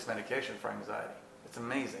 5 or 6 medications for anxiety. It's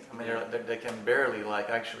amazing. I mean, they can barely like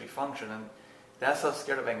actually function, and that's how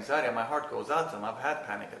scared of anxiety. And my heart goes out to them. I've had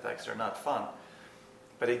panic attacks. They're not fun.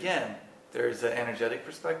 But again, there's an energetic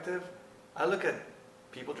perspective. I look at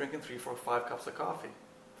people drinking 3, 4, 5 cups of coffee.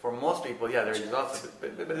 For most people, yeah, they're exhausted,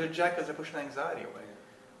 but they're jacked because they're pushing anxiety away.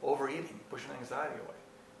 Overeating, pushing anxiety away.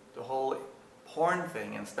 The whole porn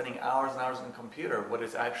thing and spending hours and hours on the computer, what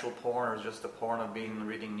is actual porn or is just the porn of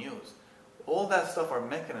reading news. All that stuff are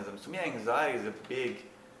mechanisms. To me, anxiety is a big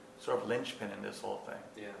sort of linchpin in this whole thing.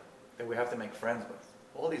 Yeah. That we have to make friends with.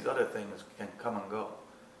 All these other things can come and go.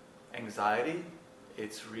 Anxiety,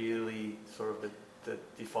 it's really sort of the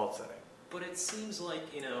default setting. But it seems like,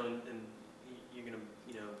 and you're going to,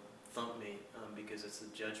 thump me because it's a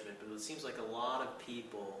judgment, but it seems like a lot of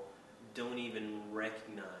people don't even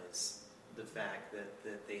recognize the fact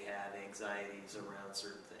that they have anxieties around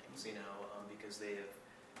certain things, because they have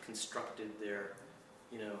constructed their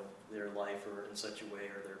life or in such a way,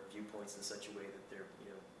 or their viewpoints in such a way that they're,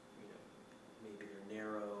 maybe they're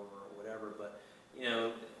narrow or whatever. But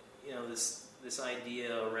this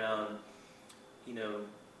idea around,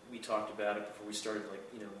 we talked about it before we started. Like,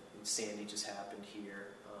 Sandy just happened here.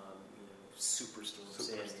 Superstorm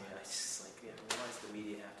Sandy. I just like, why does the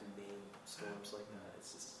media have to name storms like that?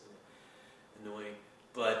 It's just annoying.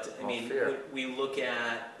 But I mean, we look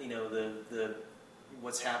at the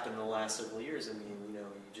what's happened in the last several years. I mean, you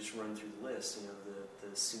just run through the list. The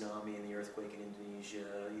tsunami and the earthquake in Indonesia.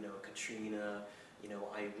 Katrina.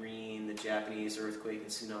 Irene, the Japanese earthquake and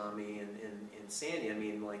tsunami, and Sandy. I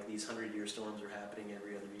mean, like these 100-year storms are happening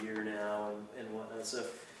every other year now, and whatnot. So.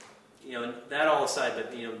 That all aside,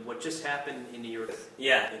 but, what just happened in New York,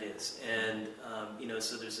 yeah, it is. And,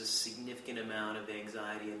 so there's a significant amount of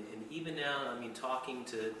anxiety. And even now, I mean, talking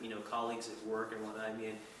to, colleagues at work and whatnot, I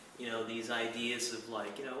mean, these ideas of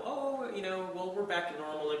like, well, we're back to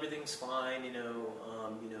normal, everything's fine,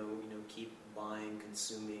 keep buying,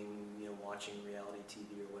 consuming, watching reality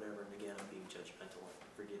TV or whatever. And again, I'm being judgmental,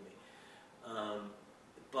 forgive me.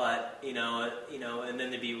 But, and then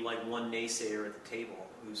there'd be like one naysayer at the table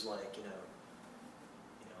who's like,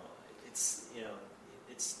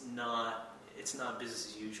 it's not business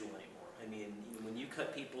as usual anymore. I mean, when you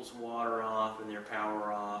cut people's water off and their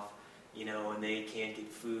power off, and they can't get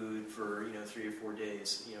food for, 3 or 4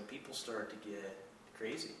 days, people start to get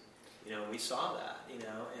crazy. we saw that,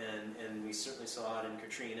 and we certainly saw it in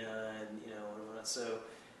Katrina, and and whatnot. So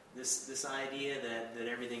this idea that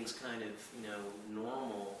everything's kind of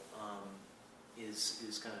normal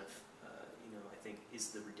is kind of I think is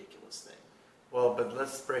the ridiculous thing. Well, but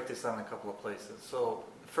let's break this down in a couple of places. So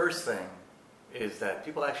the first thing is that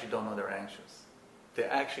people actually don't know they're anxious. They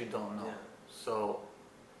actually don't know. Yeah. So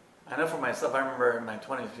I know for myself, I remember in my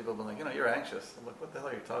 20s, people being like, you're anxious. I'm like, what the hell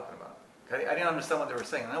are you talking about? I didn't understand what they were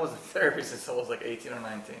saying. And I was in therapy since I was like 18 or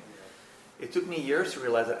 19. Yeah. It took me years to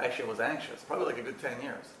realize that actually I was anxious, probably like a good 10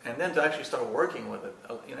 years. And then to actually start working with it,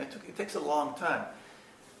 it takes a long time.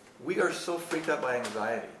 We are so freaked out by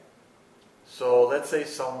anxiety. So let's say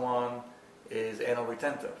someone is anal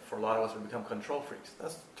retentive. For a lot of us, we become control freaks.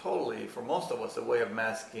 That's totally, for most of us, a way of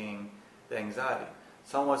masking the anxiety.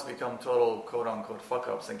 Some of us become total quote-unquote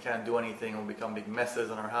fuck-ups and can't do anything and become big messes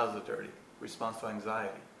and our house is dirty. Response to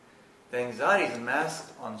anxiety. The anxiety is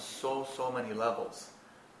masked on so many levels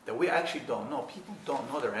that we actually don't know. People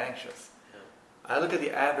don't know they're anxious. Yeah. I look at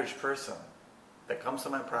the average person that comes to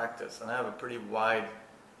my practice, and I have a pretty wide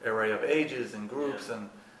array of ages and groups, and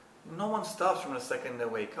no one stops from the second they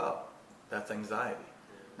wake up. That's anxiety.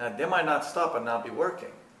 Yeah. Now, they might not stop and not be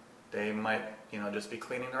working. They might, just be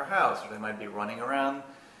cleaning their house, or they might be running around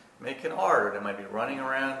making art, or they might be running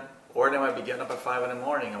around, or they might be getting up at 5 in the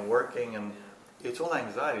morning and working, and it's all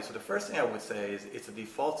anxiety. So the first thing I would say is it's a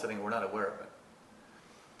default setting, we're not aware of it.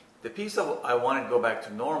 The piece of I want to go back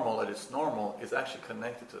to normal, that it's normal, is actually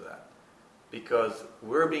connected to that. Because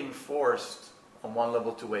we're being forced on one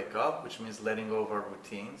level to wake up, which means letting go of our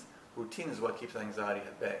routines. Routine is what keeps anxiety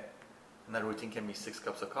at bay. And that routine can be 6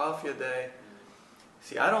 cups of coffee a day.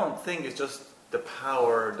 See, I don't think it's just the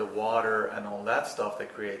power, the water, and all that stuff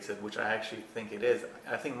that creates it, which I actually think it is.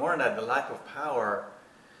 I think more than that, the lack of power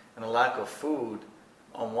and the lack of food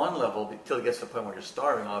on one level, until it gets to the point where you're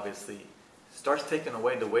starving, obviously, starts taking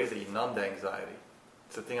away the ways that you numb the anxiety.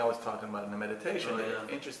 It's the thing I was talking about in the meditation.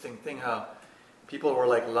 Interesting thing how people were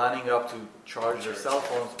like lining up to charge their cell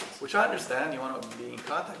phones, which I understand. You want to be in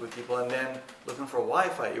contact with people, and then looking for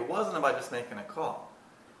Wi-Fi. It wasn't about just making a call.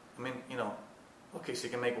 I mean, okay, so you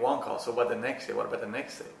can make one call. So what the next day? What about the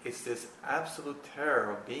next day? It's this absolute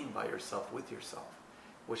terror of being by yourself, with yourself,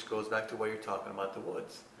 which goes back to what you're talking about, the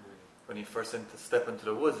woods. When you first step into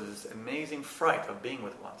the woods, there's this amazing fright of being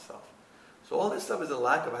with oneself. So all this stuff is a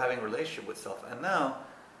lack of having a relationship with self. And now,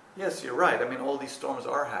 yes, you're right. I mean, all these storms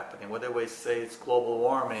are happening. Whether we say it's global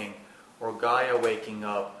warming or Gaia waking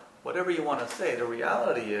up, whatever you want to say, the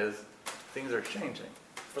reality is things are changing.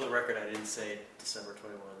 For the record, I didn't say December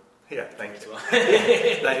 21. Yeah, thank you.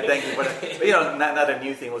 Thank you. But not a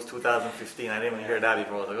new thing. It was 2015. I didn't even hear that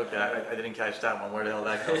before. I was like, okay, I didn't catch that one. Where the hell did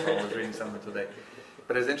that come from? I was reading something today.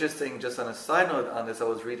 But it's interesting, just on a side note on this, I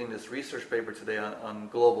was reading this research paper today on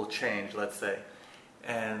global change, let's say.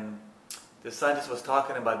 And the scientist was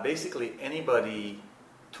talking about basically anybody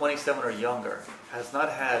 27 or younger has not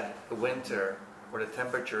had a winter where the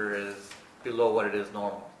temperature is below what it is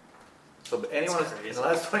normal. So anyone in the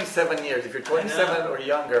last 27 years, if you're 27 or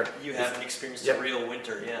younger, you haven't experienced a real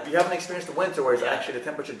winter. Yeah, you haven't experienced a winter where it's actually the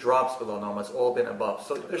temperature drops below normal. It's all been above.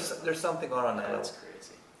 So there's something going on that level. That's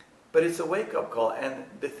crazy. But it's a wake-up call. And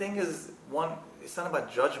the thing is, it's not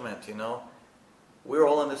about judgment, We're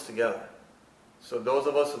all in this together. So those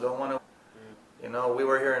of us who don't want to, we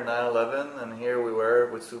were here in 9/11, and here we were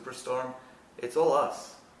with Superstorm. It's all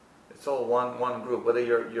us. It's all one group. Whether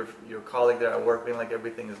your colleague there at work being like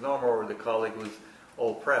everything is normal, or the colleague who's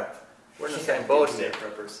all prepped, we're in the same boat here.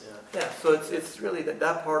 Preppers, yeah. So it's really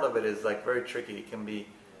that part of it is like very tricky. It can be.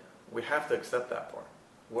 We have to accept that part.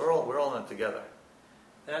 We're all in it together.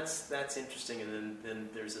 That's interesting, and then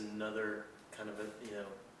there's another kind of a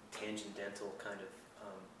tangential kind of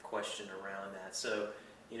question around that. So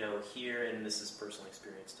here, and this is personal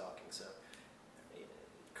experience talking. So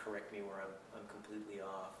correct me where I'm completely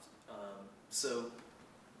off. So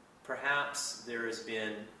perhaps there has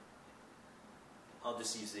been. I'll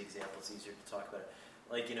just use the example; it's easier to talk about it.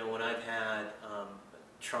 Like when I've had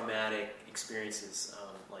traumatic experiences,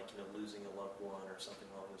 like losing a loved one or something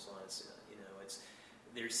along those lines.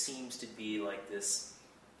 There seems to be like this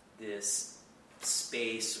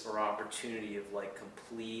space or opportunity of like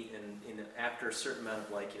complete and after a certain amount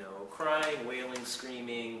of like crying, wailing,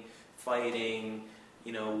 screaming, fighting,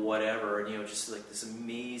 whatever, just like this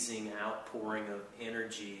amazing outpouring of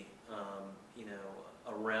energy,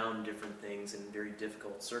 around different things in very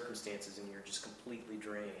difficult circumstances, and you're just completely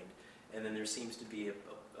drained. And then there seems to be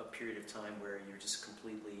a period of time where you're just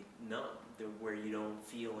completely numb, where you don't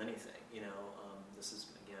feel anything. This is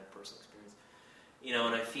again personal experience.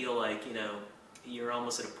 And I feel like you're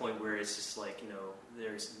almost at a point where it's just like,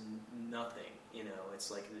 there's nothing, it's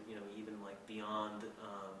like, even like beyond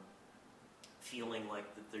feeling like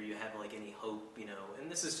that there you have like any hope,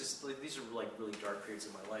 and this is just like, these are like really dark periods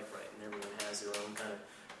of my life, right? And everyone has their own kind of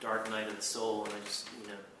dark night of the soul, and I just,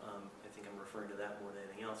 I think I'm referring to that more than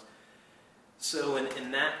anything else. So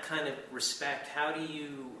in that kind of respect, how do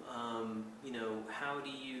you,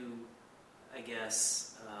 I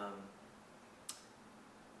guess,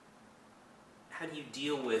 how do you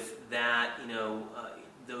deal with that,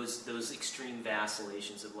 those extreme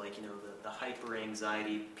vacillations of like, the hyper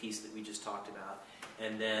anxiety piece that we just talked about,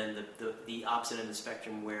 and then the opposite end of the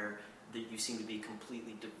spectrum where you seem to be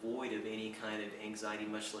completely devoid of any kind of anxiety,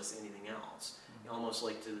 much less anything else. Almost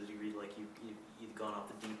like to the degree like you've gone off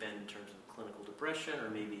the deep end in terms of clinical depression, or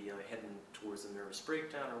maybe heading towards the nervous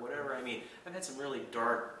breakdown or whatever. I mean, I've had some really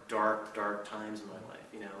dark times in my life,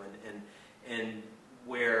 and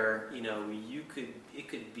where it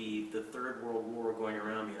could be the Third World War going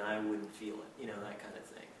around me and I wouldn't feel it, that kind of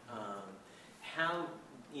thing. How,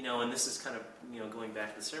 and this is kind of going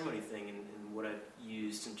back to the ceremony thing and what I've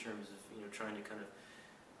used in terms of trying to kind of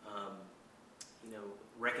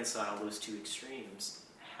reconcile those two extremes.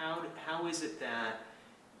 How is it that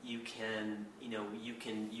you can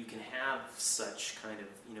have such kind of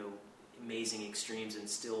amazing extremes and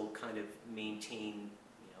still kind of maintain,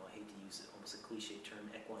 I hate to use almost a cliche term,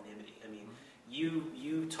 equanimity. I mean,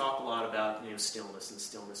 you talk a lot about stillness, and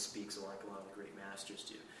stillness speaks like a lot of the great masters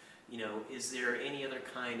do. Is there any other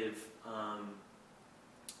kind of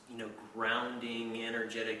grounding,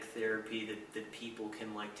 energetic therapy that people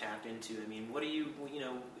can like tap into? I mean, what do you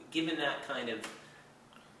given that kind of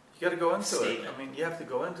you got to go into statement. it. I mean, you have to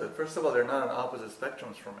go into it. First of all, they're not on opposite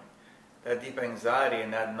spectrums for me. That deep anxiety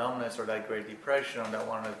and that numbness or that great depression or that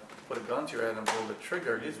wanting to put a gun to your head and pull the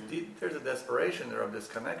trigger, there's a desperation there of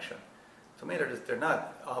disconnection. To me, they're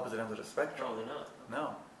not opposite ends of the spectrum. No, they're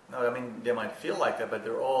not. No, I mean, they might feel like that, but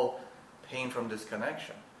they're all pain from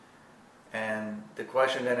disconnection. And the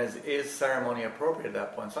question then is ceremony appropriate at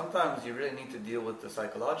that point? Sometimes you really need to deal with the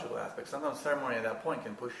psychological aspect. Sometimes ceremony at that point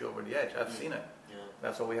can push you over the edge. I've seen it. Yeah.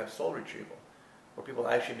 That's why we have soul retrieval, where people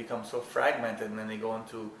actually become so fragmented, and then they go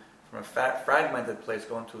into, from a fragmented place,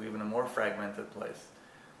 go into even a more fragmented place.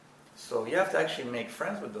 So you have to actually make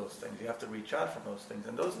friends with those things. You have to reach out from those things.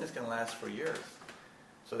 And those things can last for years.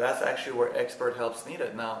 So that's actually where expert help's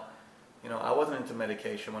needed. Now, I wasn't into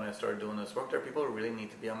medication when I started doing this work. There are people who really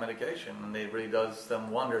need to be on medication, and it really does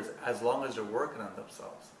them wonders as long as they're working on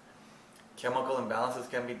themselves. Chemical imbalances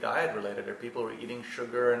can be diet related. There are people who are eating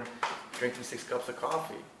sugar and drinking 6 cups of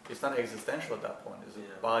coffee. It's not existential at that point. Is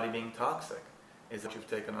it body being toxic? Is it what you've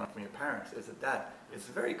taken on from your parents? Is it that? It's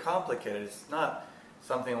very complicated. It's not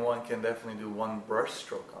something one can definitely do one brush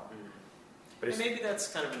stroke on. But maybe that's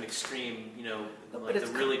kind of an extreme, but the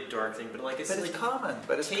really dark thing. But like it's like common.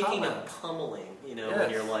 But it's taking common. a pummeling, in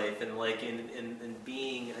your life, and like in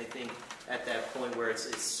being, I think, at that point where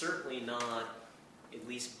it's certainly not, at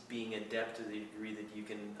least being adept to the degree that you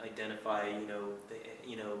can identify,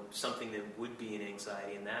 something that would be an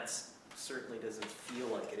anxiety, and that's certainly doesn't feel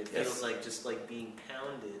like it. It feels like just like being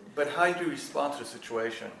pounded. But how do you respond to the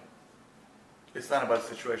situation? It's not about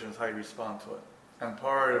the situation, it's how you respond to it. And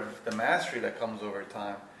part of the mastery that comes over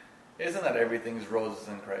time isn't that everything's roses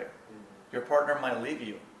and crepe. Your partner might leave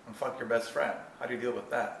you and fuck your best friend. How do you deal with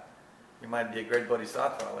that? You might be a great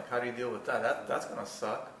bodhisattva. Like, how do you deal with that? That's going to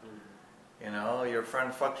suck. Your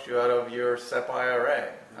friend fucks you out of your SEP IRA.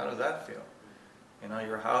 How does that feel?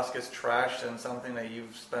 Your house gets trashed and something that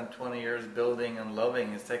you've spent 20 years building and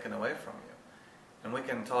loving is taken away from you. And we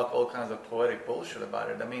can talk all kinds of poetic bullshit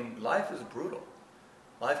about it. I mean, life is brutal.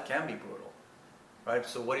 Life can be brutal. Right?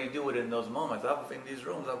 So what do you do with it in those moments? In these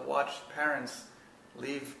rooms, I've watched parents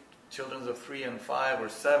leave children of 3 and 5 or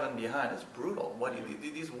 7 behind. It's brutal.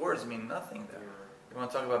 These words mean nothing there. You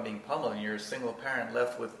want to talk about being pummeled, and you're a single parent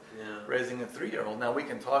left with raising a 3-year-old. Now we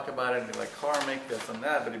can talk about it and be like karmic, this and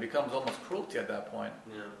that, but it becomes almost cruelty at that point.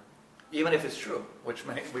 Yeah. Even if it's true, which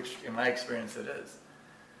in my experience it is.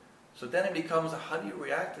 So then it becomes, how do you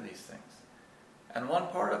react to these things? And one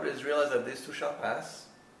part of it is realize that this too shall pass,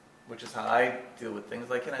 which is how I deal with things.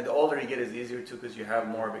 Like, the older you get, it's easier too because you have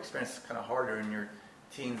more of experience. It's kind of harder in your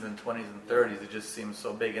teens and 20s and 30s. It just seems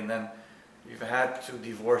so big. And then you've had 2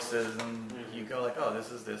 divorces, and you go like, oh,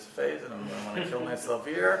 this is this phase, and I'm going to want to kill myself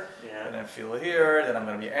here, and I feel here, then I'm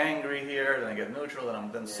going to be angry here, then I get neutral, and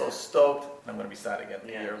I'm then so stoked, and I'm going to be sad again a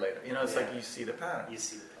year later. It's like you see the pattern. You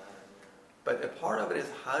see the pattern. But a part of it is,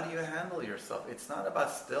 how do you handle yourself? It's not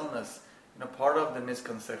about stillness. Part of the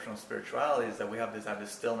misconception of spirituality is that we have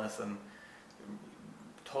this stillness and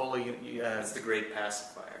totally... It's the great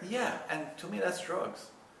pacifier. Yeah, and to me that's drugs.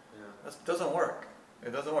 Yeah. That doesn't work.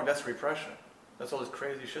 It doesn't work. That's repression. That's all this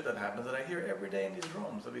crazy shit that happens that I hear every day in these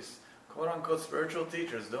rooms. There'll be quote-unquote spiritual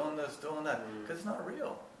teachers doing this, doing that, because it's not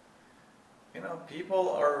real. You know, people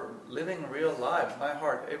are living real lives. My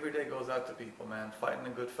heart every day goes out to people, man, fighting a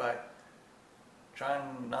good fight.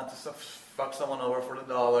 Trying not to fuck someone over for the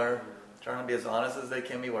dollar. Trying to be as honest as they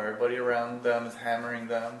can be where everybody around them is hammering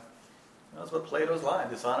them. You know, that's what Plato's line.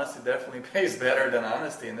 Dishonesty definitely pays better than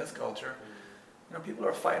honesty in this culture. You know, people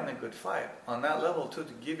are fighting a good fight. On that level, too,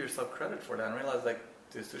 to give yourself credit for that and realize, like,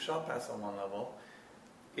 this too shall pass on one level.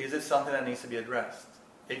 Is it something that needs to be addressed?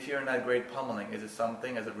 If you're in that great pummeling, is it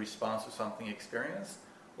something as a response to something experienced?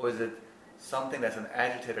 Or is it something that's an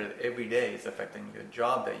agitator that every day is affecting you, a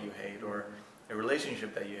job that you hate, or a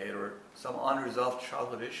relationship that you hate, or some unresolved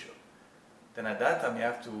childhood issue? Then at that time, you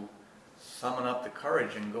have to summon up the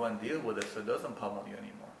courage and go and deal with it so it doesn't pummel you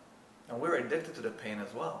anymore. And we're addicted to the pain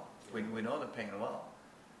as well. We know the pain well.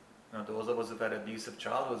 You know, those of us who've had abusive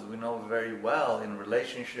childhoods, we know very well in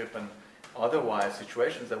relationship and otherwise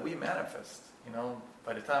situations that we manifest. You know,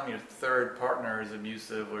 by the time your third partner is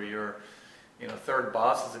abusive or your, you know, third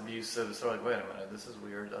boss is abusive, it's sort of like, wait a minute, this is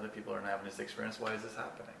weird. Other people aren't having this experience. Why is this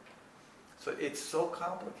happening? So it's so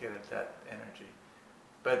complicated, that energy.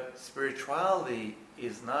 But spirituality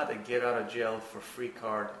is not a get out of jail for free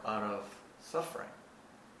card out of suffering.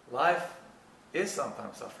 Life is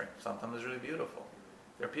sometimes suffering. Sometimes it's really beautiful.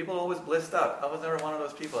 There are people always blissed out. I was never one of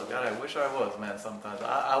those people. God, I wish I was, man, sometimes.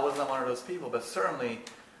 I was not one of those people. But certainly,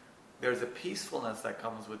 there's a peacefulness that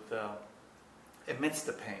comes with amidst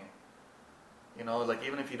the pain. You know, like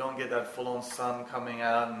even if you don't get that full-on sun coming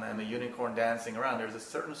out and the unicorn dancing around, there's a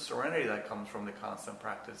certain serenity that comes from the constant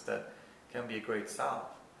practice that can be a great salve.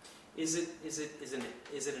 Is it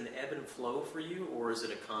an ebb and flow for you, or is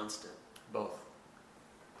it a constant? Both.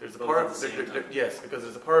 There's a Both part at the same time. yes, because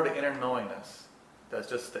there's a part of the inner knowingness that's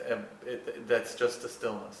just that's just the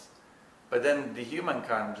stillness. But then the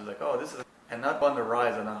humankind, which is like, oh, this is, and not on the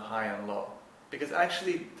rise and not high and low. Because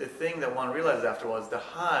actually, the thing that one realizes afterwards, the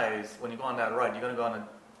highs, when you go on that ride, you're going to go on a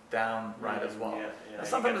down ride as well. Yeah. And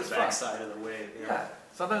sometimes it's fun. Side of the wave. Yeah,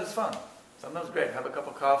 sometimes it's fun. Sometimes it's great. Have a cup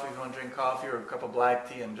of coffee if you want to drink coffee, or a cup of black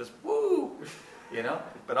tea, and just woo, you know.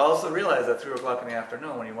 But also realize that 3 o'clock in the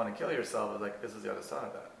afternoon, when you want to kill yourself, is like, this is the other side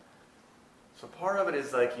of that. So part of it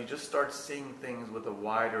is like you just start seeing things with a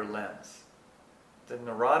wider lens. The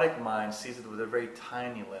neurotic mind sees it with a very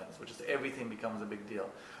tiny lens, which is everything becomes a big deal.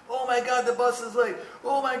 Oh my God, the bus is late.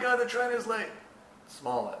 Oh my God, the train is late.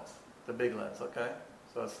 Small lens, the big lens, okay?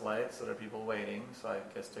 So it's late, so there are people waiting, so I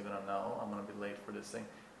guess they're going to know I'm going to be late for this thing.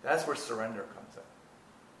 That's where surrender comes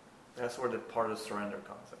in. That's where the part of surrender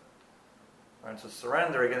comes in. All right, so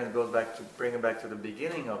surrender, again, it goes back to, bring it back to the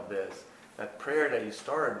beginning of this, that prayer that you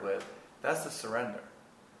started with, that's the surrender.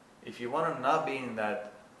 If you want to not be in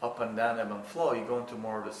that up and down, ebb and flow, you go into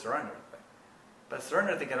more of the surrender thing. But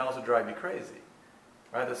surrender thing can also drive you crazy.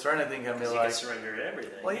 Right? The surrender thing can be like... You can surrender to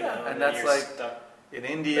everything. Well, yeah, you know, and that's like stuck in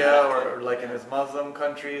India or like in his Muslim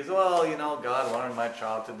countries, well, you know, God wanted my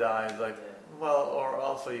child to die. It's like, well, or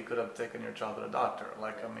also you could have taken your child to the doctor.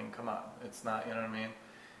 Like, I mean, come on. It's not, you know what I mean?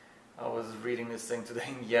 I was reading this thing today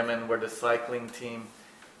in Yemen where the cycling team,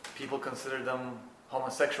 people consider them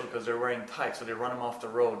homosexual because they're wearing tights, so they run them off the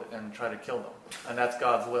road and try to kill them. And that's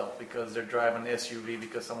God's will, because they're driving an SUV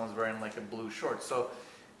because someone's wearing like a blue short. So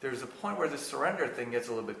there's a point where the surrender thing gets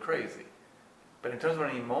a little bit crazy. But in terms of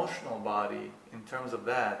an emotional body, in terms of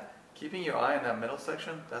that, keeping your eye in that middle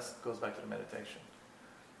section, that goes back to the meditation.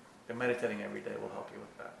 And meditating every day will help you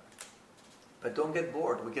with that. But don't get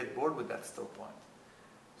bored. We get bored with that still point.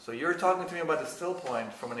 So you're talking to me about the still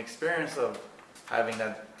point from an experience of having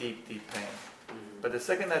that deep, deep pain. But the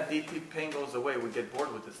second that deep, deep pain goes away, we get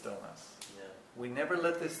bored with the stillness. Yeah. We never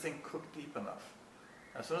let this thing cook deep enough.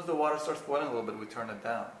 As soon as the water starts boiling a little bit, we turn it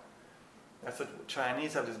down. That's what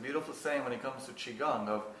Chinese have this beautiful saying when it comes to Qigong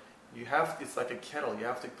of, it's like a kettle. You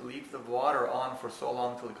have to leave the water on for so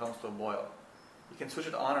long until it comes to a boil. You can switch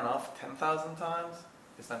it on and off 10,000 times,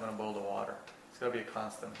 it's not going to boil the water. It's got to be a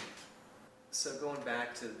constant heat. So going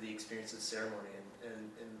back to the experience of ceremony and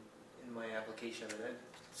in my application of it,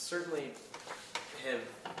 I certainly have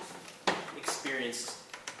experienced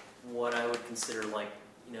what I would consider like,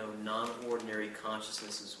 you know, non-ordinary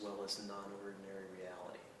consciousness as well as non-ordinary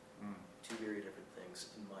reality. Two very different things,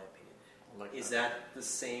 in my opinion. Like is that the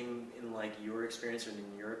same in like your experience, or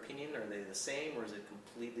in your opinion? Are they the same, or is it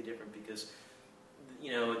completely different? Because,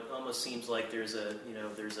 you know, it almost seems like there's a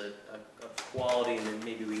quality, and then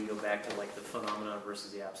maybe we can go back to like the phenomenon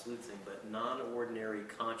versus the absolute thing. But non-ordinary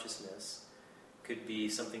consciousness could be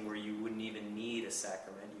something where you wouldn't even need a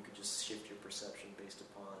sacrament. You could just shift your perception based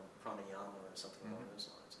upon pranayama or something along those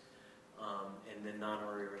lines. And then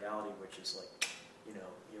non-orary reality, which is like,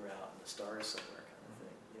 you're out in the stars somewhere kind of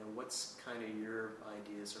thing. What's kind of your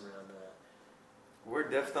ideas around that? We're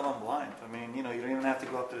deaf, dumb, and blind. I mean, you don't even have to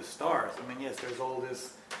go up to the stars. I mean, yes, there's all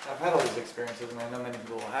this. I've had all these experiences, and I know many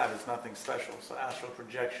people will have. It's nothing special. So astral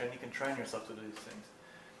projection, you can train yourself to do these things.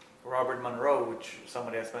 Robert Monroe, which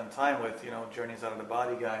somebody I spent time with, Journeys Out of the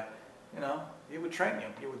Body guy, he would train you.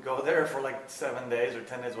 You would go there for like 7 days or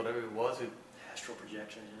 10 days, whatever it was. Astral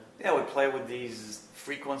projection, yeah, we'd play with these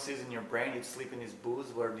frequencies in your brain. You'd sleep in these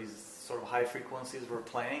booths where these sort of high frequencies were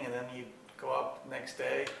playing, and then you'd go up next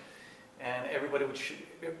day, and everybody would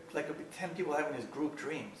like it would be 10 people having these group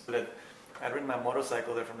dreams. That I'd ridden my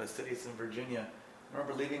motorcycle there from the cities in Virginia. I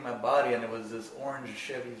remember leaving my body, and it was this orange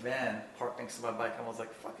Chevy van parked next to my bike. And I was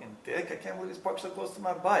like, fucking dick, I can't believe he's parked so close to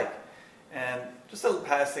my bike. And just a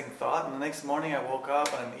passing thought, and the next morning I woke up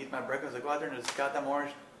and I eat my breakfast. I go out there and there's this goddamn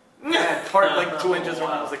orange van parked like 2 inches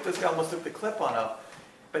around. I was like, this guy almost took the clip on up.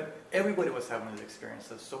 But everybody was having these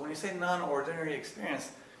experiences. So when you say non-ordinary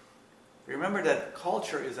experience, remember that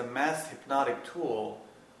culture is a mass hypnotic tool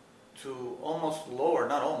to lower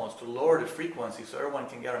the frequency so everyone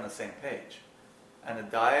can get on the same page. And the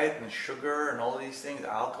diet and the sugar and all these things,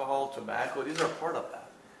 alcohol, tobacco, these are a part of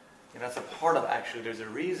that. That's a part of actually, there's a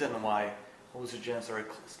reason why hallucinogens are a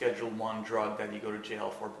Schedule 1 drug that you go to jail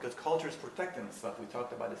for, because culture is protecting this stuff. We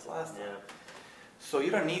talked about this last time. So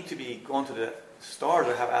you don't need to be going to the stars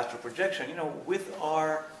or have astral projection. With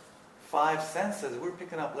our 5 senses, we're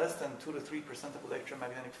picking up less than 2 to 3% of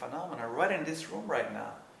electromagnetic phenomena right in this room right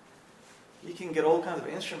now. You can get all kinds of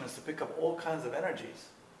instruments to pick up all kinds of energies.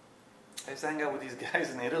 I was hanging out with these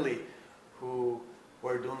guys in Italy who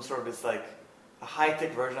were doing sort of this like a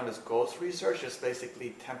high-tech version of this ghost research, just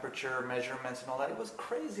basically temperature measurements and all that. It was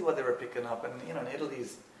crazy what they were picking up. And in Italy,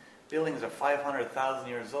 these buildings are 500,000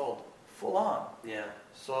 years old, full on. Yeah.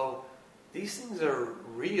 So these things are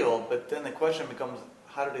real, but then the question becomes,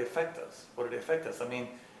 how do they affect us? What do they affect us? I mean,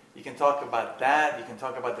 you can talk about that. You can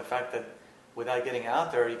talk about the fact that without getting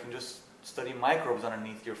out there, you can just study microbes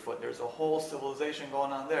underneath your foot. There's a whole civilization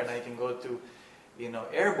going on there. Now you can go to,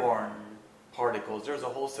 airborne particles. There's a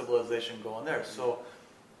whole civilization going there. So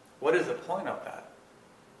what is the point of that?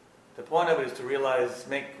 The point of it is to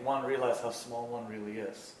make one realize how small one really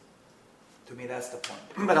is. To me, that's the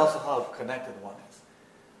point. But also how connected one is.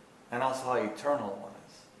 And also how eternal one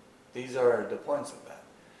is. These are the points of that.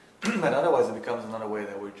 But otherwise it becomes another way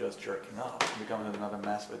that we're just jerking off. It becomes another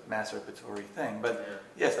masturbatory thing. But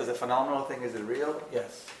yes, as a phenomenal thing, is it real?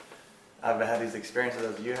 Yes. I've had these experiences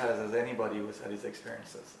as you have, as anybody who's had these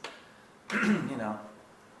experiences.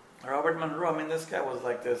 Robert Monroe, this guy was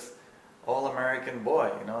like this all-American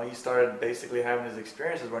boy. He started basically having his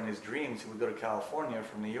experiences where in his dreams he would go to California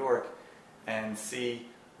from New York and see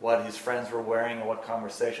what his friends were wearing and what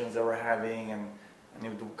conversations they were having, and he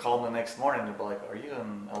would call them the next morning and he'd be like, are you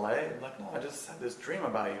in LA? I'm like, no, I just had this dream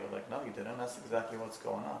about you. I'm like, no, you didn't. That's exactly what's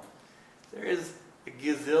going on. There is a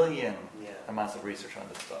gazillion amounts of research on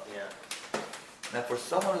this stuff. Yeah. Now, for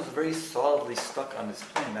someone who's very solidly stuck on this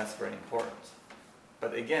plane, that's very important.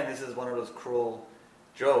 But again, this is one of those cruel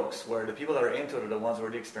jokes where the people that are into it are the ones who are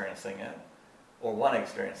already experiencing it, or want to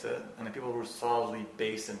experience it, and the people who are solidly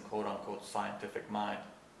based in quote-unquote scientific mind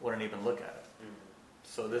wouldn't even look at it. Mm-hmm.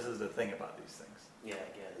 So this is the thing about these things. Yeah,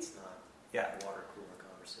 again, it's not a water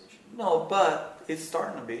cooler conversation. No, but it's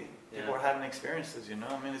starting to be. Yeah. People are having experiences,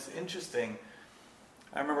 It's interesting.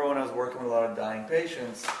 I remember when I was working with a lot of dying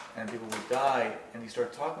patients, and people would die, and you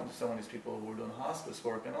start talking to some of these people who were doing hospice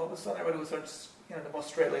work, and all of a sudden everybody would start, the most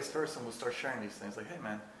straight-laced person would start sharing these things. Like, hey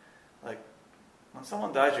man, like, when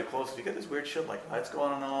someone dies, you're close, you get this weird shit like lights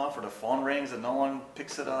going on and off, or the phone rings and no one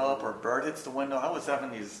picks it up, or a bird hits the window. I was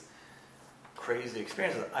having these crazy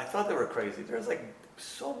experiences. I thought they were crazy. There's like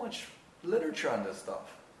so much literature on this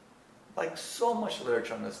stuff. Like so much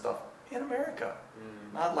literature on this stuff in America.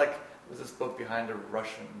 Not like there's this book Behind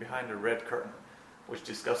the Red Curtain, which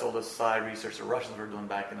discussed all the psi research the Russians were doing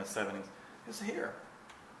back in the 70s. It's here.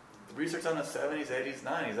 The research on the 70s, 80s,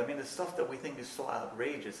 90s. The stuff that we think is so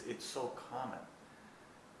outrageous, it's so common.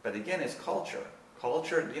 But again, it's culture.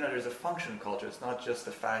 Culture, there's a function culture. It's not just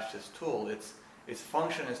a fascist tool. Its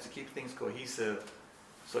function is to keep things cohesive,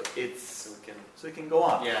 so it can go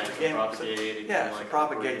on. Yeah, so it can propagate.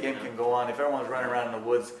 Propagate game can go on. If everyone's running around in the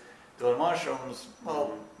woods doing mushrooms,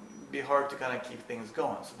 well, it'd be hard to kind of keep things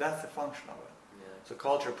going. So that's the function of it. Yeah. So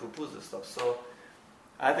culture poo-poos this stuff. So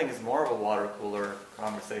I think it's more of a water cooler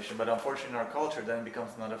conversation, but unfortunately in our culture then it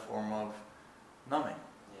becomes another form of numbing.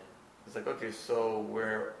 It's like, okay, so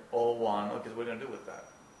we're all one. Okay, so what are you gonna do with that?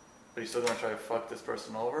 But you still gonna try to fuck this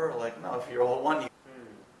person over? Like, no, if you're all one, you.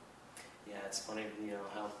 Yeah, it's funny,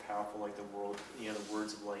 how powerful like the world, the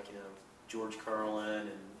words of like George Carlin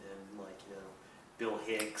and like Bill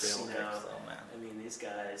Hicks. Oh man. I mean, these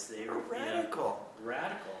guys, they were radical.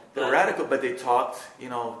 Radical. They're radical, but they talked.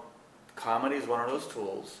 Comedy is one of those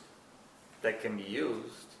tools that can be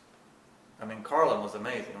used. I mean, Carlin was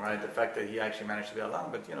amazing, right? The fact that he actually managed to be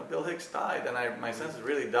along, but Bill Hicks died, and my sense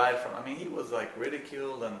really died from. I mean, he was like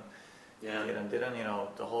ridiculed and didn't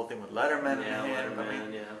the whole thing with Letterman. Yeah, and Letterman. I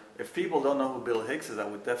mean, if people don't know who Bill Hicks is, I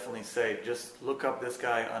would definitely say just look up this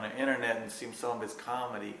guy on the internet and see some of his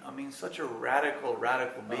comedy. I mean, such a radical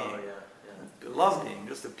being. Oh yeah. Love being,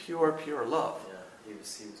 just a pure love. Yeah, he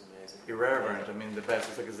was amazing. Irreverent. I mean, the best.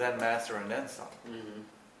 It's like a Zen master and then some. Mm-hmm.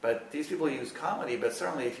 But these people use comedy, but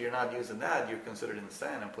certainly if you're not using that, you're considered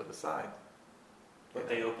insane and put aside. But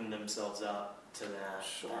they opened themselves up to that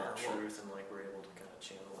truth, and like were able to kind of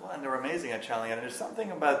channel it. Well, and they're amazing at channeling it. And there's something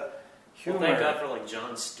about humor. Well, thank God for like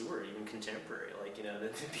Jon Stewart, even contemporary,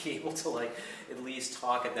 to be able to like at least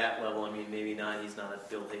talk at that level. I mean, maybe not. He's not a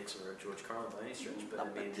Bill Hicks or a George Carlin by any stretch, but I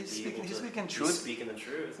mean, to be able to speaking the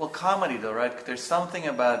truth. Well, comedy though, right? There's something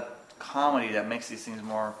about comedy that makes these things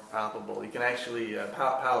more palpable. You can actually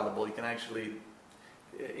palatable. You can actually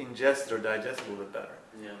ingest it or digest it a little bit better.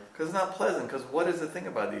 Yeah. Because it's not pleasant. Because what is the thing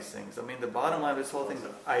about these things? I mean, the bottom line of this whole thing is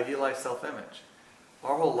idealized self-image.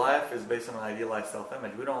 Our whole life is based on an idealized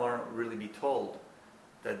self-image. We don't really be told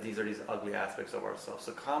that these are these ugly aspects of ourselves.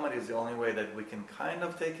 So comedy is the only way that we can kind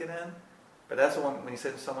of take it in. But that's when you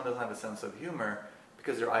say someone doesn't have a sense of humor,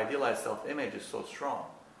 because their idealized self-image is so strong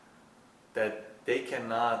that they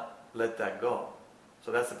cannot let that go.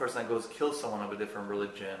 So that's the person that goes kill someone of a different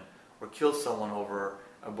religion or kill someone over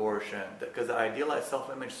abortion, because the idealized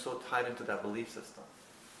self-image is so tied into that belief system.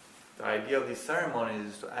 The idea of these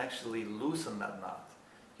ceremonies is to actually loosen that knot.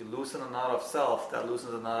 You loosen a knot of self, that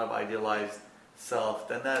loosens a knot of idealized self,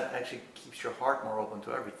 then that actually keeps your heart more open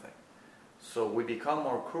to everything. So we become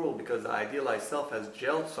more cruel because the idealized self has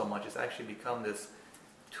gelled so much, it's actually become this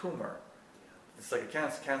tumor. It's like a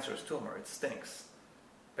cancerous tumor, it stinks.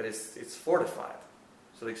 But it's fortified.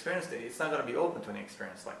 So the experience, it's not going to be open to any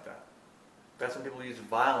experience like that. That's when people use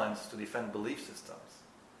violence to defend belief systems.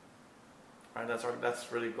 Right?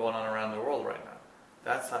 That's really going on around the world right now.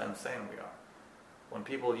 That's how insane we are. When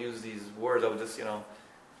people use these words of just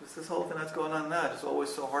this whole thing that's going on now, just always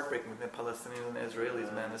so heartbreaking with the Palestinians and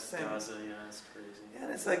Israelis, man. The same. Gaza, it's crazy. Yeah,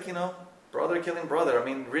 and it's like, brother killing brother. I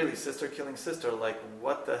mean, really, sister killing sister. Like,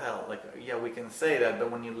 what the hell? Like, yeah, we can say that, but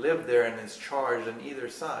when you live there and it's charged on either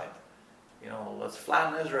side, let's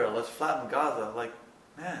flatten Israel, let's flatten Gaza. Like,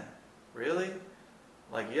 man, really?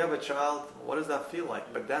 Like, you have a child, what does that feel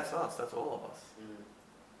like? But that's us, that's all of us.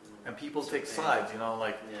 Mm-hmm. And people take sides,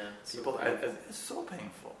 people, it's so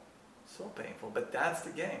painful. So painful. But that's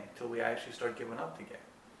the game, till we actually start giving up the game.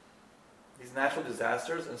 These natural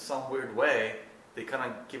disasters, in some weird way, they kind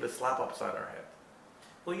of give a slap upside our head.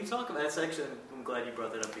 Well, you talk about, I'm glad you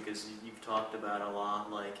brought that up, because you've talked about a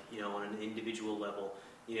lot, like, on an individual level,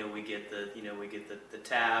 we get the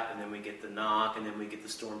tap, and then we get the knock, and then we get the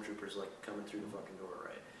stormtroopers, like, coming through the fucking door,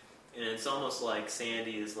 right? And it's almost like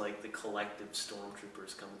Sandy is like the collective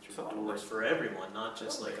stormtroopers coming through the doors for everyone, not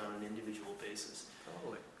just like on an individual basis.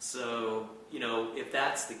 Totally. So, if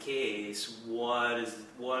that's the case, what are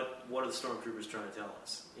the stormtroopers trying to tell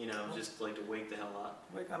us? Just like to wake the hell up.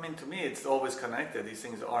 I mean, to me, it's always connected. These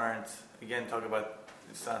things aren't, again, talk about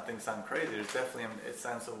things sound crazy. There's definitely a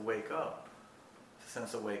sense of wake up. It's a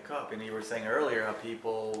sense of wake up. And you were saying earlier how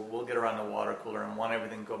people will get around the water cooler and want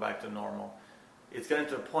everything to go back to normal. It's getting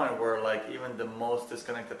to a point where, like, even the most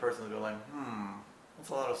disconnected person will go like, that's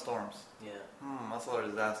a lot of storms. Yeah. That's a lot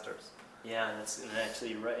of disasters. Yeah, and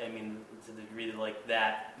actually right. I mean, to the degree like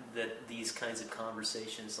that these kinds of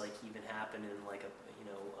conversations like even happen in like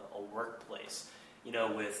a workplace,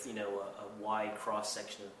 with a wide cross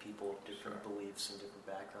section of people, different beliefs and different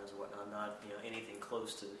backgrounds and whatnot. Not anything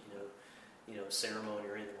close to ceremony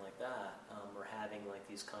or anything like that. We're having like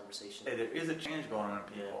these conversations. Hey, there is a change going on in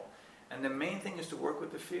people, and the main thing is to work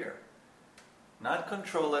with the fear, not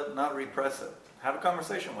control it, not repress it. Have a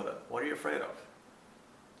conversation with it. What are you afraid of?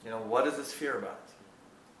 What is this fear about?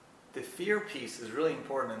 The fear piece is really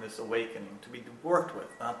important in this awakening, to be worked with,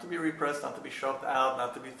 not to be repressed, not to be shoved out,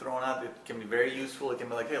 not to be thrown out. It can be very useful. It can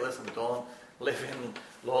be like, hey, listen, but don't live in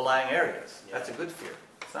low-lying areas. Yeah. That's a good fear.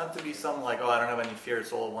 It's not to be something like, I don't have any fear,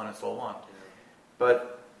 it's all one. Yeah.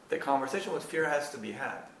 But the conversation with fear has to be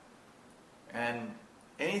had. And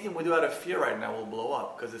anything we do out of fear right now will blow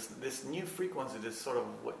up, because this new frequency, this sort of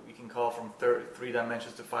what we can call from 3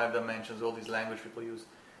 dimensions to 5 dimensions, all these language people use,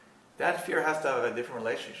 that fear has to have a different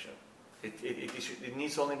relationship. It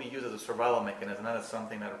needs to only be used as a survival mechanism, not as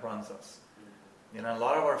something that runs us. You know, a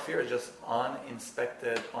lot of our fear is just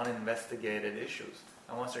uninspected, uninvestigated issues.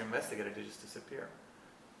 And once they're investigated, they just disappear.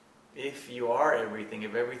 If you are everything,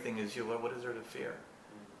 if everything is you, what is there to fear?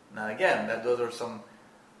 Now again, those are some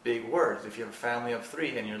big words. If you have a family of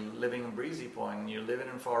 3 and you're living in Breezy Point and you're living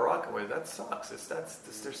in Far Rockaway, that sucks.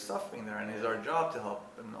 There's suffering there, and it's our job to help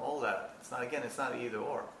and all that. It's not either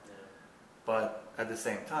or. Yeah. But at the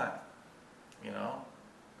same time, you know,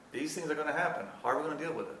 these things are going to happen. How are we going to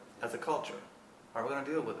deal with it as a culture? How are we going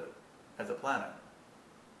to deal with it as a planet?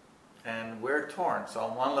 And we're torn. So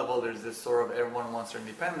on one level, there's this sort of everyone wants their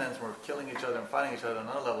independence. We're killing each other and fighting each other. On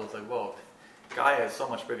another level, it's like, whoa, Gaia is so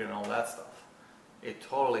much bigger than all that stuff. It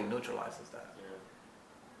totally neutralizes that.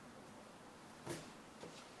 Yeah.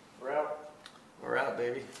 We're out. We're out,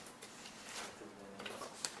 baby.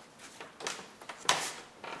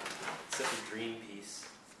 Except the dream piece.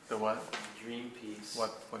 The what? Dream piece.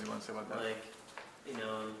 What do you want to say about that? Like, you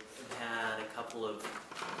know, I've had a couple of,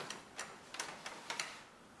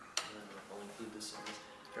 I don't know if I'll include this in this.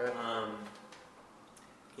 Okay.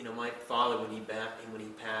 You know, my father, when he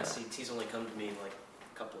passed, he's only come to me like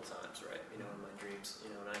a couple of times, right? You know, in my dreams, you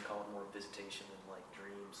know, and I call it more visitation than like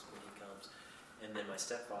dreams when he comes. And then my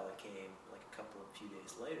stepfather came like a few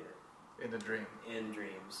days later. In the dream. In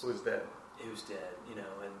dreams. Who's dead? Who's dead, you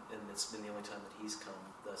know, and it's been the only time that he's come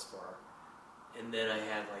thus far. And then I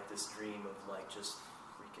had like this dream of like just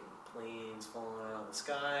freaking planes falling out of the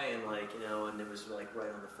sky, and like, you know, and it was like right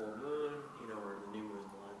on the full moon, you know, or the new moon,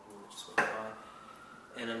 the moon that just went by.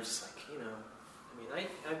 And I'm just like, you know, I mean,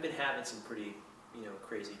 I've been having some pretty, you know,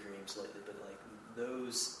 crazy dreams lately, but like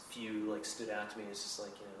those few like stood out to me as just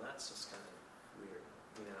like, you know, that's just kind of weird,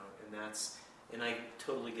 you know, and I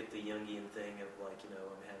totally get the Jungian thing of like, you know,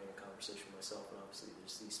 I'm having a conversation with myself, and obviously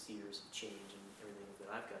there's these fears of change and everything that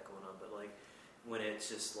I've got going on, but like when it's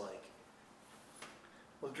just like...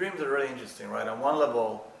 Well, dreams are really interesting, right? On one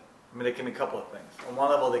level, I mean, they can be a couple of things. On one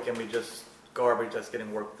level, they can be just garbage that's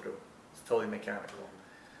getting worked through. It's totally mechanical.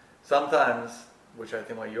 Sometimes, which I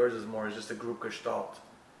think what yours is more, is just a group gestalt.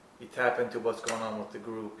 You tap into what's going on with the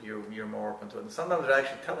group, you're more open to it. And sometimes they're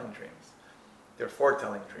actually telling dreams. They're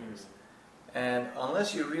foretelling dreams. And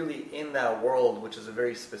unless you're really in that world, which is a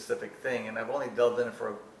very specific thing, and I've only delved in it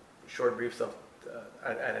for short, brief stuff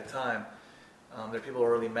at a time, there are people who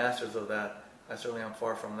are really masters of that. I certainly am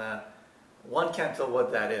far from that. One can't tell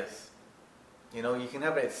what that is. You know, you can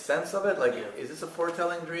have a sense of it, like, is this a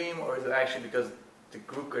foretelling dream, or is it actually because the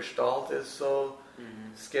group gestalt is so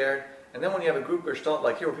scared? And then when you have a group gestalt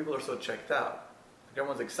like here, where people are so checked out, like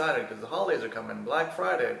everyone's excited because the holidays are coming, Black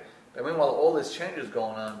Friday, but meanwhile all this change is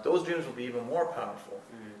going on, those dreams will be even more powerful,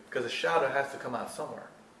 because the shadow has to come out somewhere.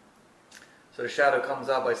 So the shadow comes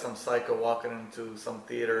out by some psycho walking into some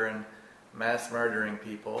theater and mass murdering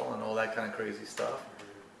people and all that kind of crazy stuff.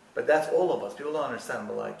 But that's all of us. People don't understand,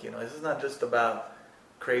 but like, you know, this is not just about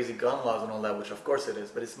crazy gun laws and all that, which of course it is,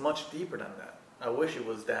 but it's much deeper than that. I wish it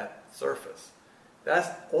was that surface. That's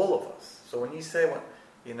all of us. So when you say,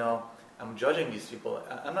 you know, I'm judging these people,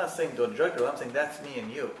 I'm not saying don't judge them, I'm saying that's me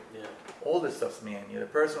and you. Yeah. All this stuff's me and you. The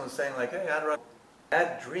person who's saying like, hey, I'd rather...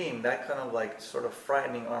 That dream, that kind of like sort of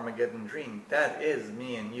frightening Armageddon dream, that is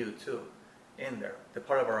me and you too, in there. They're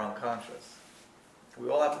part of our unconscious. We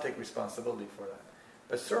all have to take responsibility for that.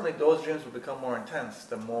 But certainly those dreams will become more intense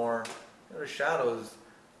the more, you know, the shadow is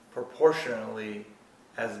proportionally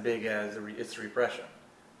as big as its repression.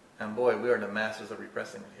 And boy, we are the masters of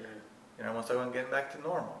repressing it here. You know, once I want getting back to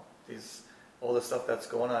normal, all the stuff that's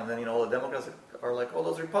going on, and then, you know, all the Democrats are like, oh,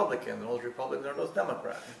 those Republicans, and those Republicans are those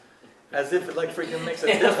Democrats. As if it like freaking makes a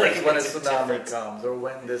difference when a tsunami comes or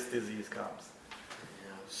when this disease comes.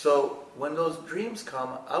 Yeah. So when those dreams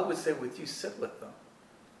come, I would say with you, sit with them.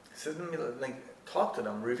 Sit with me, like, talk to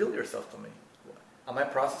them, reveal yourself to me. Am I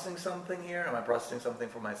processing something here? Am I processing something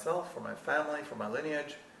for myself, for my family, for my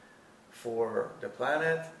lineage, for the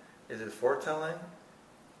planet? Is it foretelling?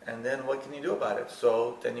 And then what can you do about it?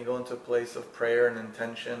 So then you go into a place of prayer and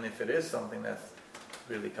intention if it is something that's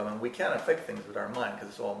really coming. We can't affect things with our mind because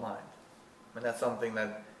it's all mind. And that's something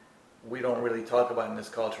that we don't really talk about in this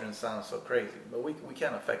culture, and it sounds so crazy. But we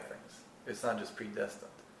can't affect things. It's not just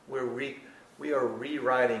predestined. We are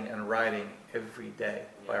rewriting and writing every day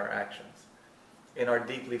by our actions in our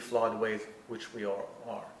deeply flawed ways, which we all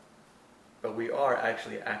are. But we are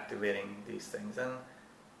actually activating these things. And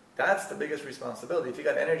that's the biggest responsibility. If you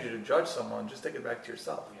got energy to judge someone, just take it back to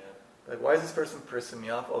yourself. Yeah. Like, why is this person pissing me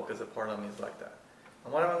off? Oh, because a part of me is like that.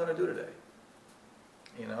 And what am I going to do today?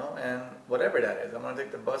 You know, and whatever that is. I'm going to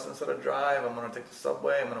take the bus instead of drive. I'm going to take the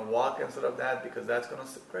subway. I'm going to walk instead of that because that's going to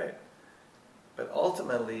sit great. But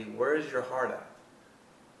ultimately, where is your heart at?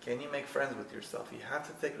 Can you make friends with yourself? You have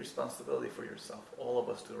to take responsibility for yourself. All of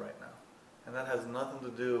us do right now. And that has nothing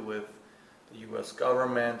to do with the U.S.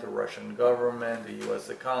 government, the Russian government, the U.S.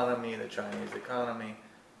 economy, the Chinese economy.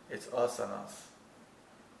 It's us and us.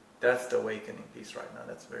 That's the awakening piece right now.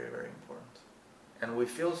 That's very, very important. And we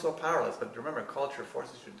feel so powerless, but remember, culture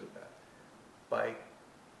forces you to do that. By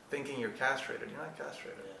thinking you're castrated. You're not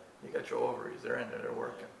castrated. Yeah. You got your ovaries. They're in there. They're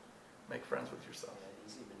working. Make friends with yourself.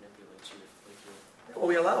 Yeah, easy manipulates you. Well,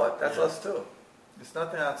 we allow it. That's Yeah. us too. It's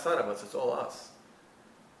nothing outside of us. It's all us.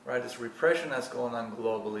 Right? This repression that's going on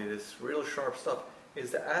globally, this real sharp stuff,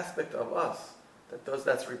 is the aspect of us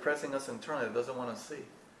that's repressing us internally, that doesn't want to see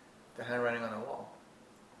the handwriting on the wall.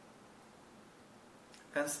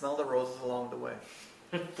 And smell the roses along the way.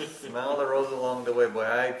 Smell the roses along the way.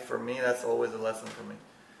 Boy, for me, that's always a lesson for me.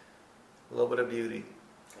 A little bit of beauty.